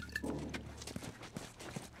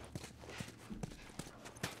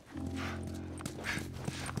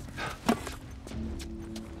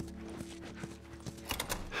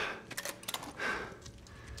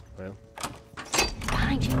 Well,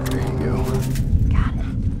 Behind you. There you go. Got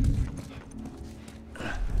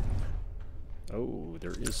it. oh,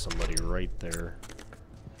 there is somebody right there.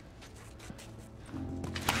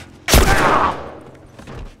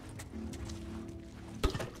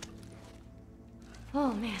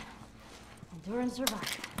 Oh man. Endure and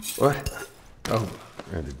survive. What? Oh,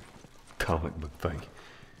 the comic book thing.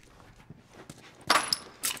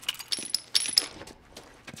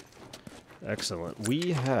 Excellent.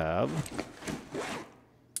 We have...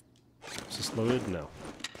 Is this loaded? No.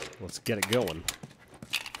 Let's get it going.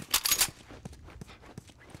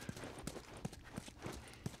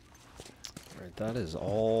 Alright, that is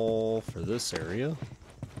all for this area.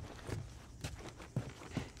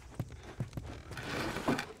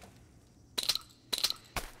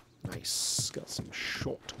 Nice. Got some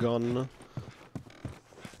shotgun.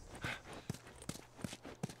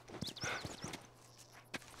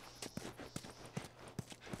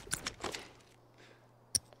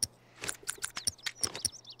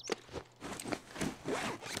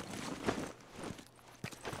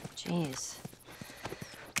 Jeez.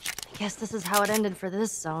 I guess this is how it ended for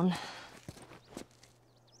this zone.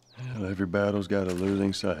 Well, every battle's got a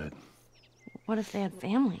losing side. What if they had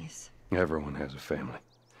families? Everyone has a family.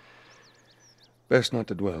 Best not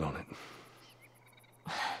to dwell on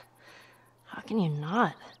it. How can you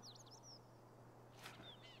not?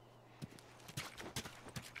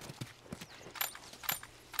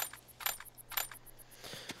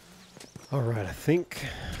 Alright, I think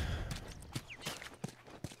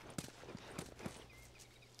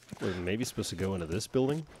we're maybe supposed to go into this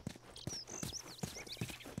building.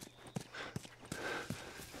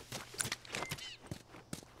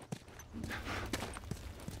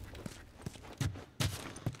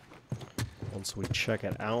 Once we check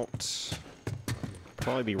it out,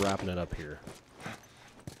 probably be wrapping it up here.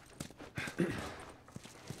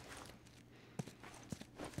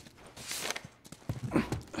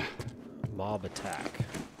 Mob attack.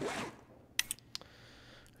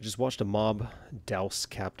 I just watched a mob douse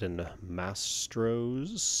Captain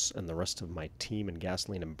Mastros and the rest of my team in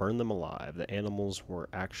gasoline and burn them alive. The animals were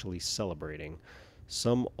actually celebrating.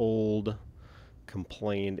 Some old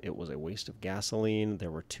complained it was a waste of gasoline.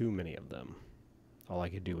 There were too many of them. All I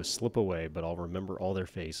could do was slip away, but I'll remember all their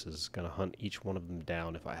faces. Gonna hunt each one of them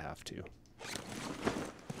down if I have to.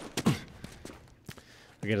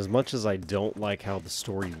 Again, as much as I don't like how the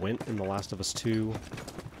story went in The Last of Us 2,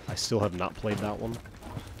 I still have not played that one.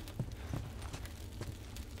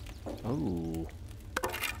 Oh.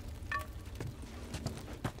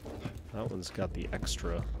 That one's got the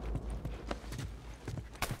extra.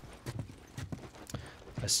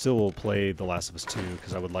 I still will play The Last of Us 2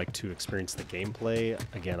 because I would like to experience the gameplay.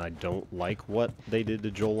 Again, I don't like what they did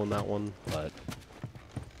to Joel in that one, but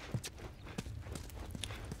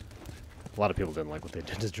a lot of people didn't like what they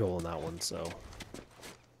did to Joel in that one, so.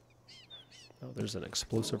 Oh, there's an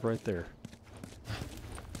explosive right there.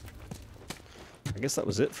 I guess that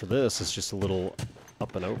was it for this. It's just a little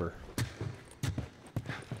up and over.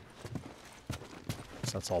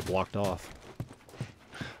 So that's all blocked off.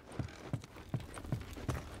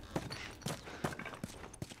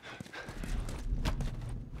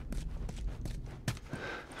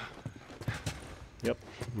 Yep.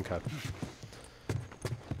 Okay.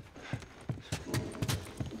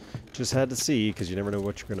 Just had to see, because you never know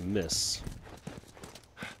what you're going to miss.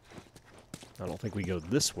 I don't think we go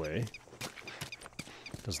this way.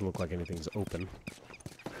 Doesn't look like anything's open.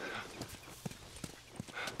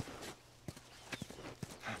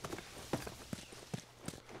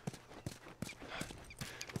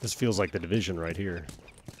 This feels like the Division right here.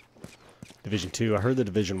 Division 2. I heard the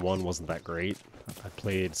Division 1 wasn't that great. I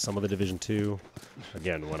played some of the Division 2.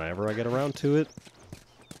 Again, whenever I get around to it,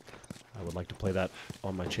 I would like to play that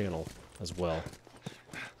on my channel as well.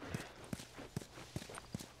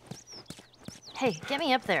 Hey, get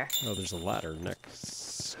me up there. Oh, there's a ladder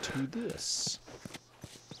next to this.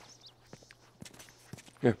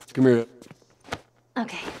 Here, come here.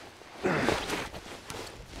 Okay.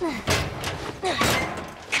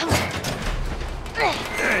 Come on.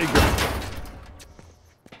 There you go.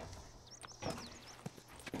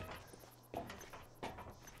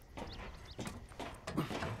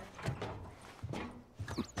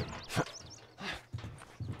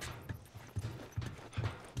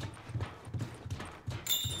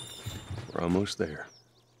 We're almost there.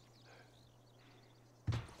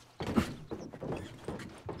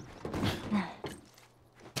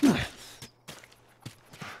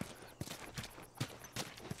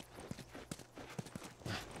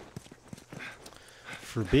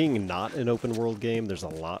 For being not an open world game, there's a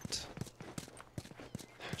lot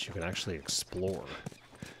that you can actually explore.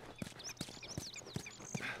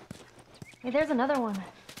 Hey, there's another one.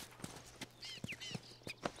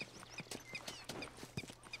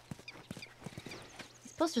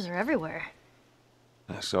 These posters are everywhere.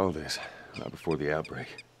 I saw this right before the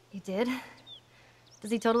outbreak. You did?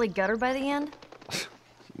 Does he totally gut her by the end?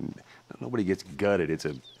 Nobody gets gutted. It's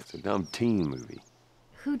a dumb teen movie.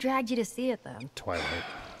 Who dragged you to see it, then? Twilight.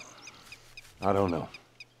 I don't know.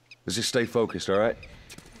 Let's just stay focused, all right?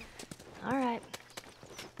 All right.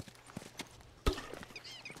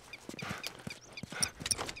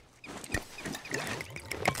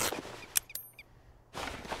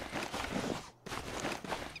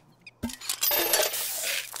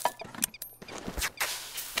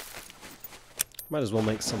 Might as well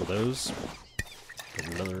make some of those.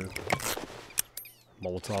 Get another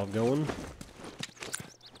Molotov going.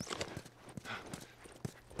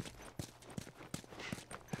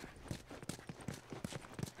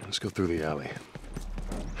 Let's go through the alley.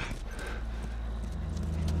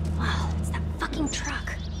 Wow, it's that fucking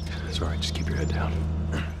truck. It's all right. Just keep your head down.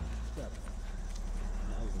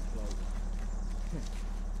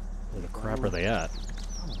 Where the crap are they at?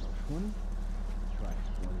 20? Try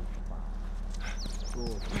 25. Score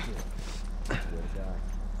 2. Swear to God.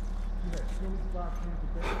 You had 25 cans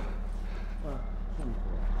a day?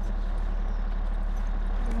 24.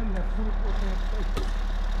 Why you have 24 cans a day?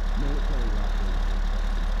 Military robbery.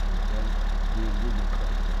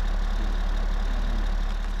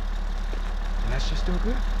 And that shit still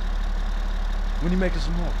good? When you making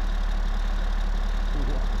some more? What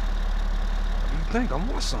do you think? I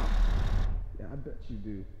want some. Yeah, I bet you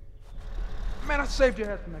do. Man, I saved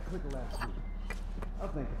your ass from that clicker last week. I'll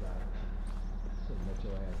think about it. Shouldn't let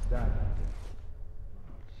your ass die out there.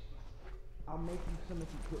 I'll make you some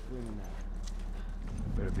if you quit bringing that.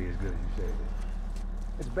 Better be as good as you say it is.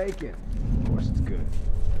 It's bacon. Of course it's good.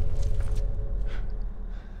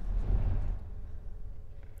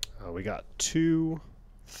 We got 2,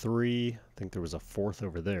 3. I think there was a 4th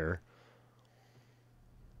over there.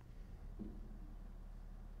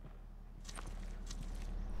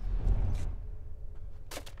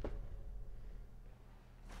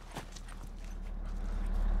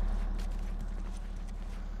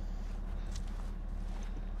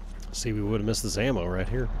 See, we would have missed this ammo right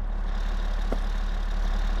here.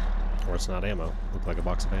 Or it's not ammo. Looked like a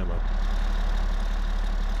box of ammo.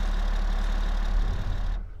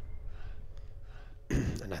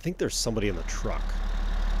 And I think there's somebody in the truck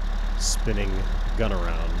spinning a gun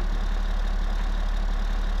around.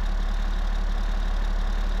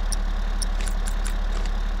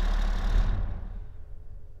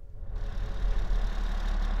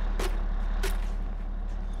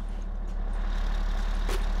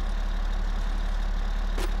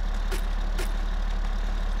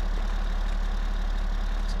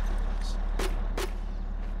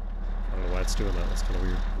 I don't know why it's doing that. That's kind of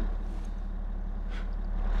weird.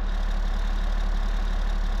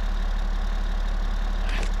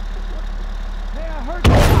 Hey,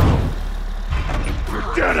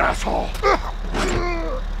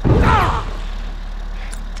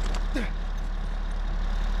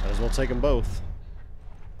 take them both.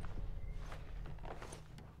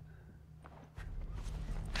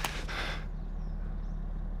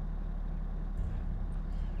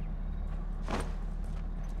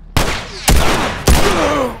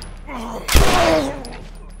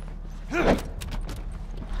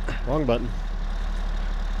 Wrong button.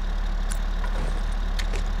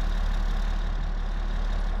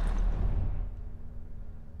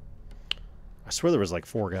 I swear there was like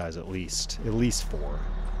 4 guys at least. At least 4.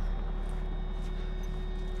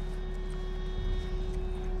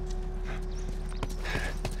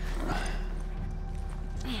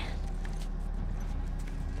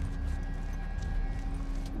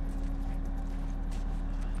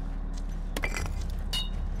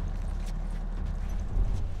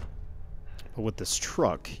 But with this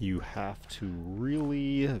truck, you have to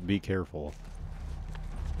really be careful.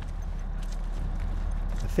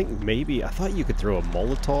 I think maybe, I thought you could throw a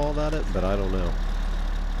Molotov at it, but I don't know.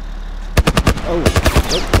 Oh,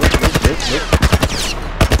 nope.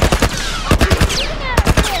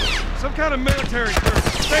 Some kind of military term.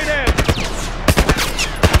 Stay down.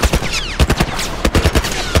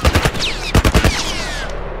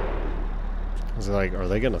 I was like, are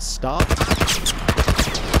they gonna stop?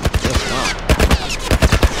 Guess not.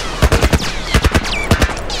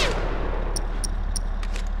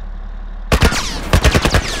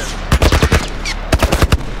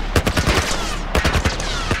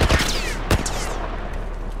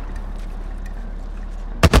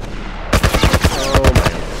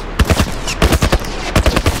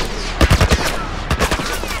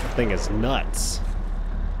 Thing is nuts.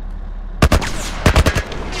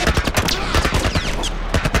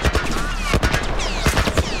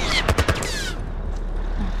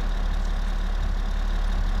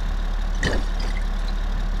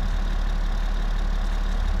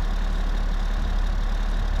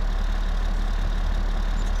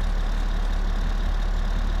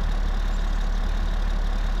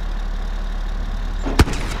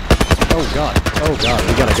 Oh god,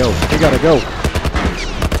 we gotta go. We gotta go.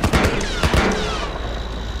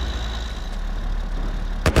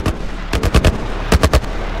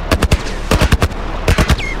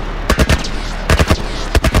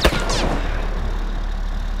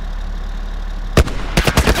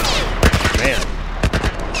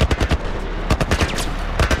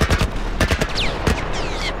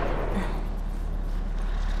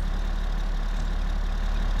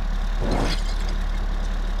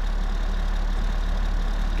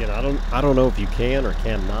 I don't know if you can or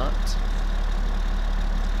cannot.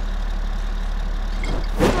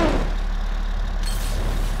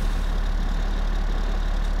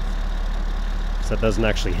 So that doesn't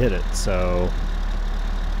actually hit it, so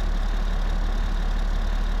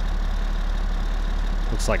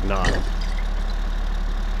looks like not.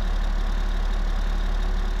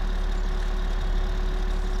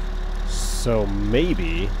 So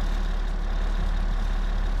maybe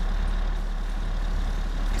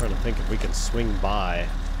trying to think if we can swing by.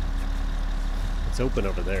 It's open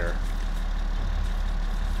over there.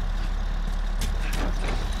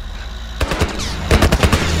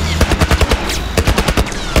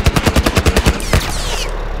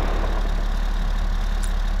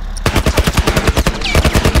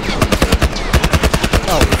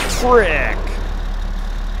 Oh, frick!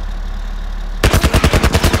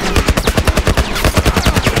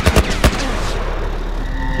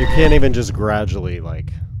 You can't even just gradually,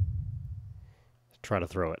 like, try to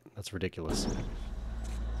throw it. That's ridiculous.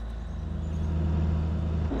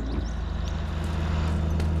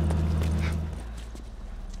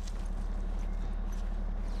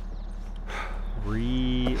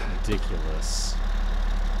 Ridiculous.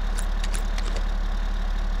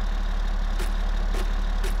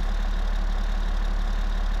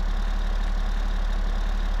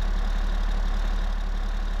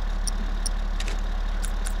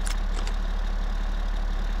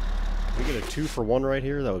 Can we get a 2-for-1 right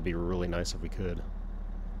here? That would be really nice if we could.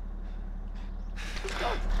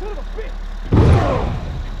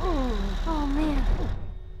 Oh man.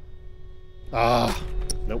 Ah,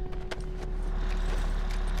 nope.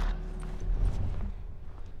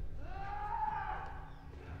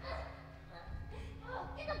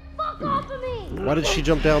 Get the fuck off of me! Why did she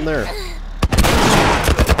jump down there?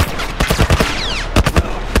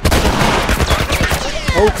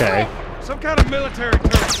 Okay. Some kind of military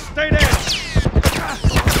term. Stay down.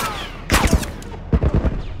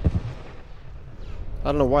 I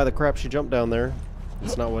don't know why the crap she jumped down there.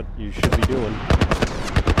 It's not what you should be doing.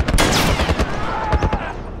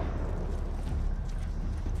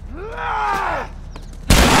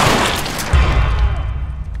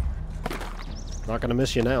 Not gonna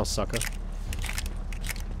miss you now, sucker.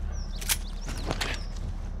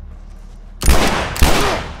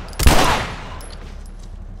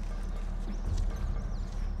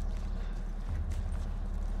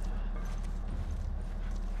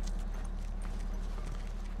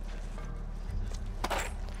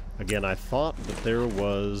 Again, I thought that there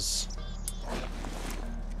was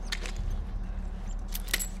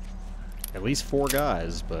at least 4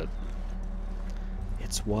 guys, but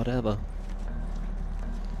it's whatever.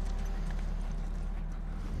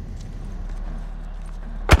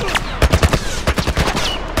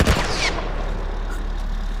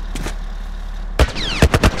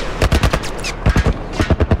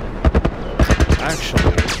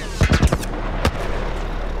 Actually,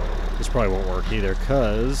 this probably won't work either,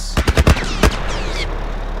 because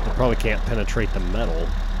they probably can't penetrate the metal.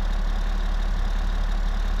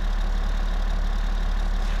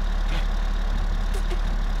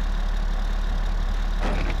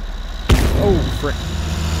 Oh, frick.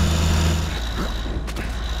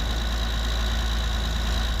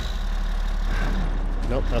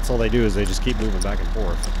 Nope, that's all they do is they just keep moving back and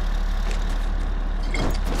forth.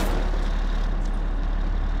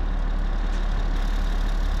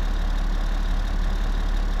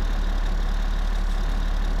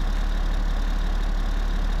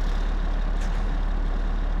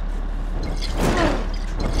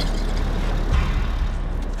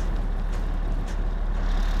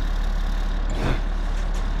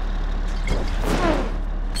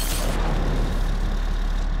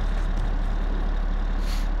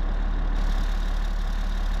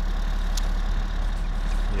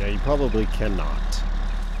 Yeah, you probably cannot.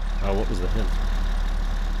 Oh, what was the hint?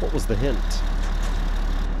 What was the hint?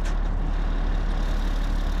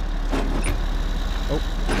 Oh.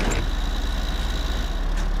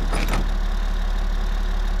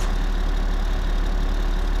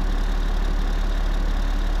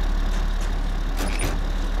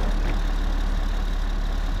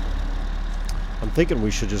 I'm thinking we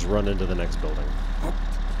should just run into the next building. I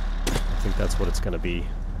think that's what it's going to be,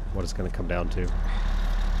 what it's going to come down to.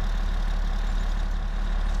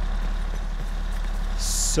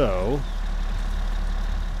 So,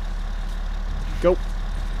 go.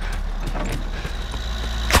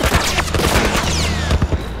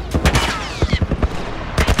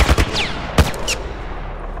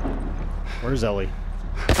 Where's Ellie?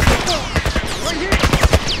 Right here!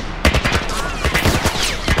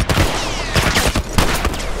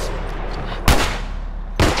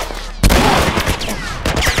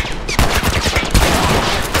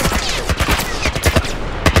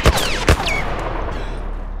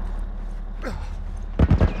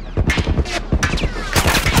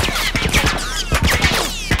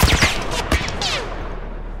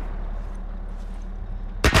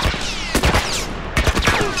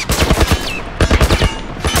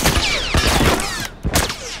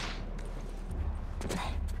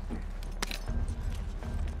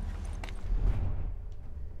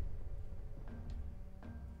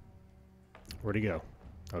 Where'd he go?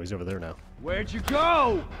 Oh, he's over there now. Where'd you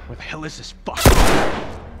go? Where the hell is this fuck?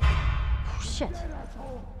 Oh, shit.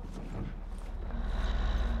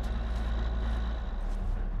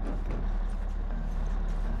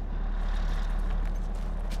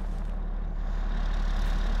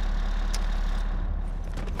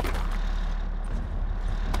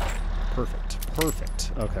 Perfect.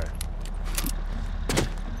 Perfect. Okay.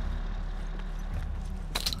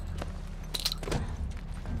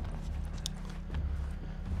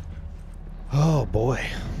 Oh boy.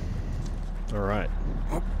 All right.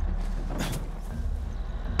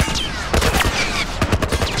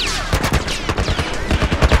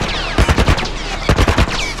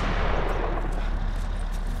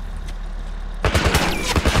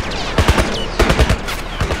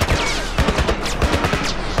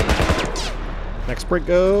 Next break,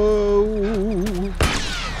 go.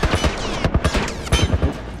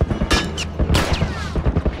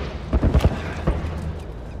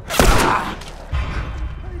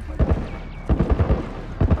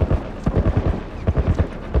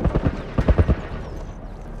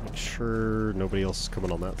 Nobody else is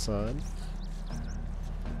coming on that side.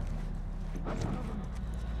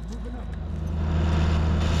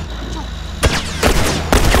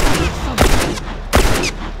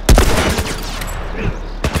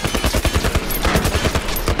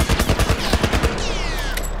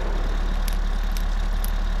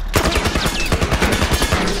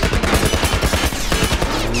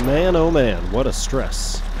 Man, oh man, what a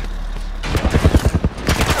stress.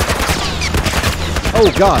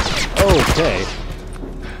 Oh god! Okay.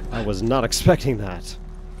 I was not expecting that.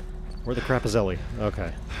 Where the crap is Ellie?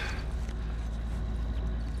 Okay.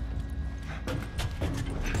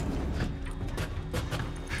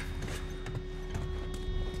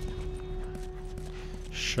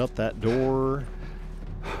 Shut that door.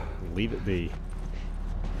 Leave it be.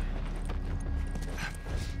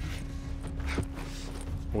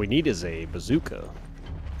 What we need is a bazooka.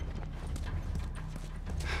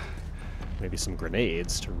 maybe some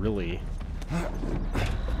grenades to really...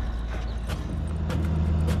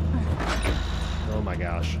 Oh my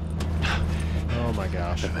gosh. Oh my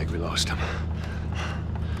gosh. I think we lost him.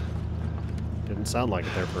 Didn't sound like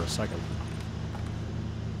it there for a second.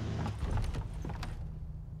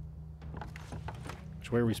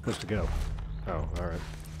 Which way are we supposed to go? Oh, alright.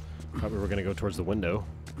 Thought we were going to go towards the window.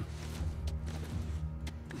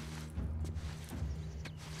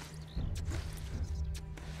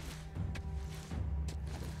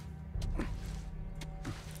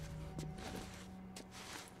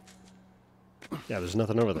 Yeah, there's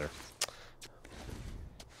nothing over there.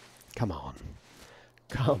 Come on.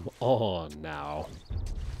 Come on now.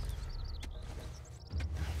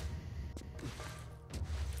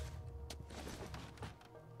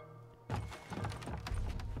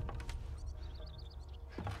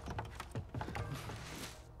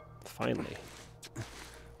 Finally.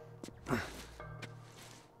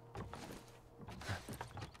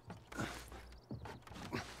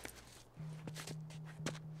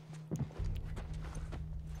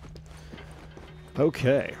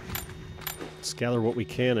 Okay. Let's gather what we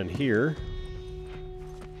can in here.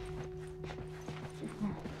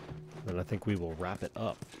 Then I think we will wrap it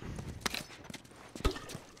up.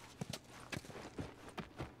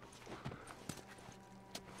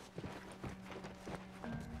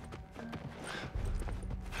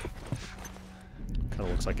 Kind of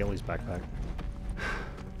looks like Ellie's backpack.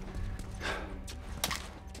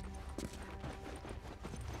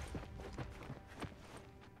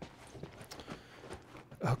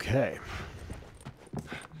 Okay.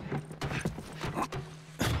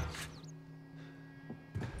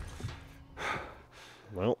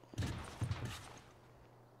 Well.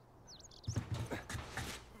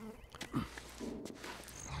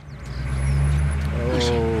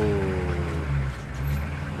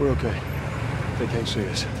 We're okay. They can't see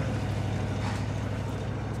us.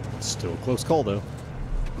 Still a close call, though.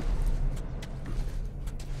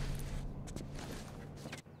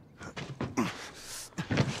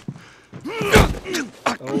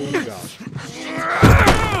 Oh, gosh.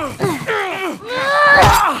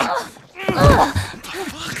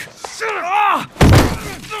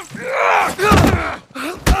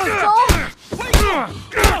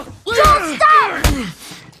 Joel, stop!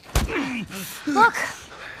 Look.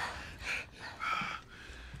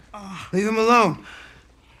 Leave him alone.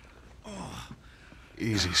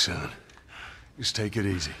 Easy, son. Just take it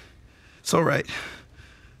easy. It's all right.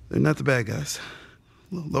 They're not the bad guys.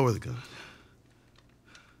 Lower the gun.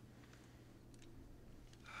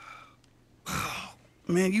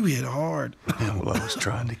 Man, you hit hard. Yeah, well, I was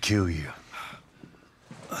trying to kill you.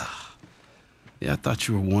 Yeah, I thought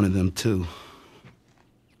you were one of them, too.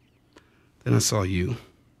 Then I saw you.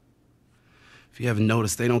 If you haven't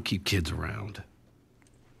noticed, they don't keep kids around.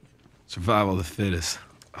 Survival of the fittest.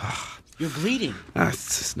 You're bleeding.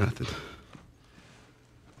 It's just nothing.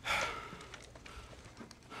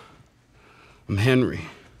 I'm Henry.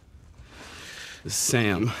 This is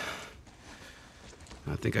Sam.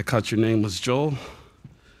 I think I caught your name was Joel.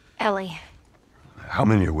 Ellie. How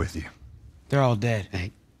many are with you? They're all dead.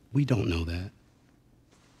 Hey, we don't know that.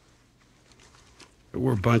 There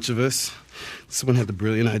were a bunch of us. Someone had the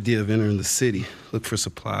brilliant idea of entering the city, look for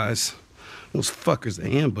supplies. Those fuckers,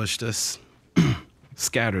 they ambushed us,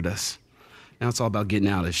 scattered us. Now it's all about getting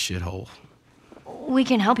out of this shithole. We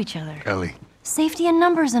can help each other. Ellie. Safety in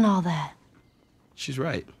numbers and all that. She's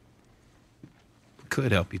right. We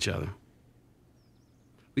could help each other.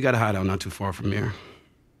 We got a hideout not too far from here.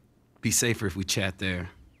 Be safer if we chat there.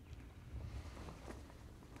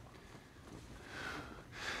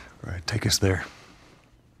 All right, take us there.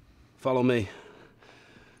 Follow me.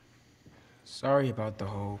 Sorry about the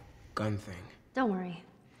whole gun thing. Don't worry.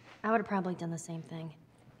 I would have probably done the same thing.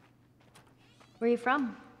 Where are you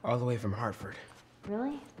from? All the way from Hartford.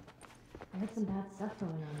 Really? I heard some bad stuff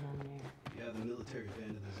going on down there. Yeah, the military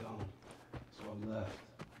abandoned the zone. So I left.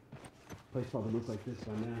 Place probably looks like this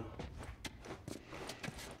by now.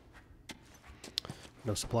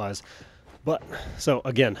 No supplies. But, so,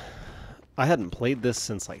 again, I hadn't played this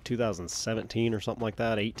since like 2017 or something like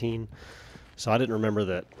that, 18. So I didn't remember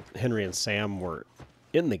that Henry and Sam were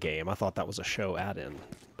in the game. I thought that was a show add-in.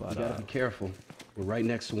 But, You gotta be careful. We're right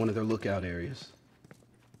next to one of their lookout areas.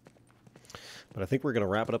 But I think we're going to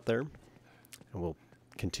wrap it up there. And we'll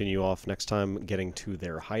continue off next time getting to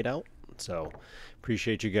their hideout. So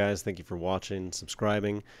appreciate you guys. Thank you for watching,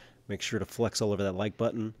 subscribing. Make sure to flex all over that like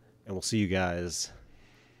button. And we'll see you guys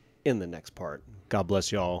in the next part. God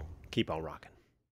bless y'all. Keep on rocking.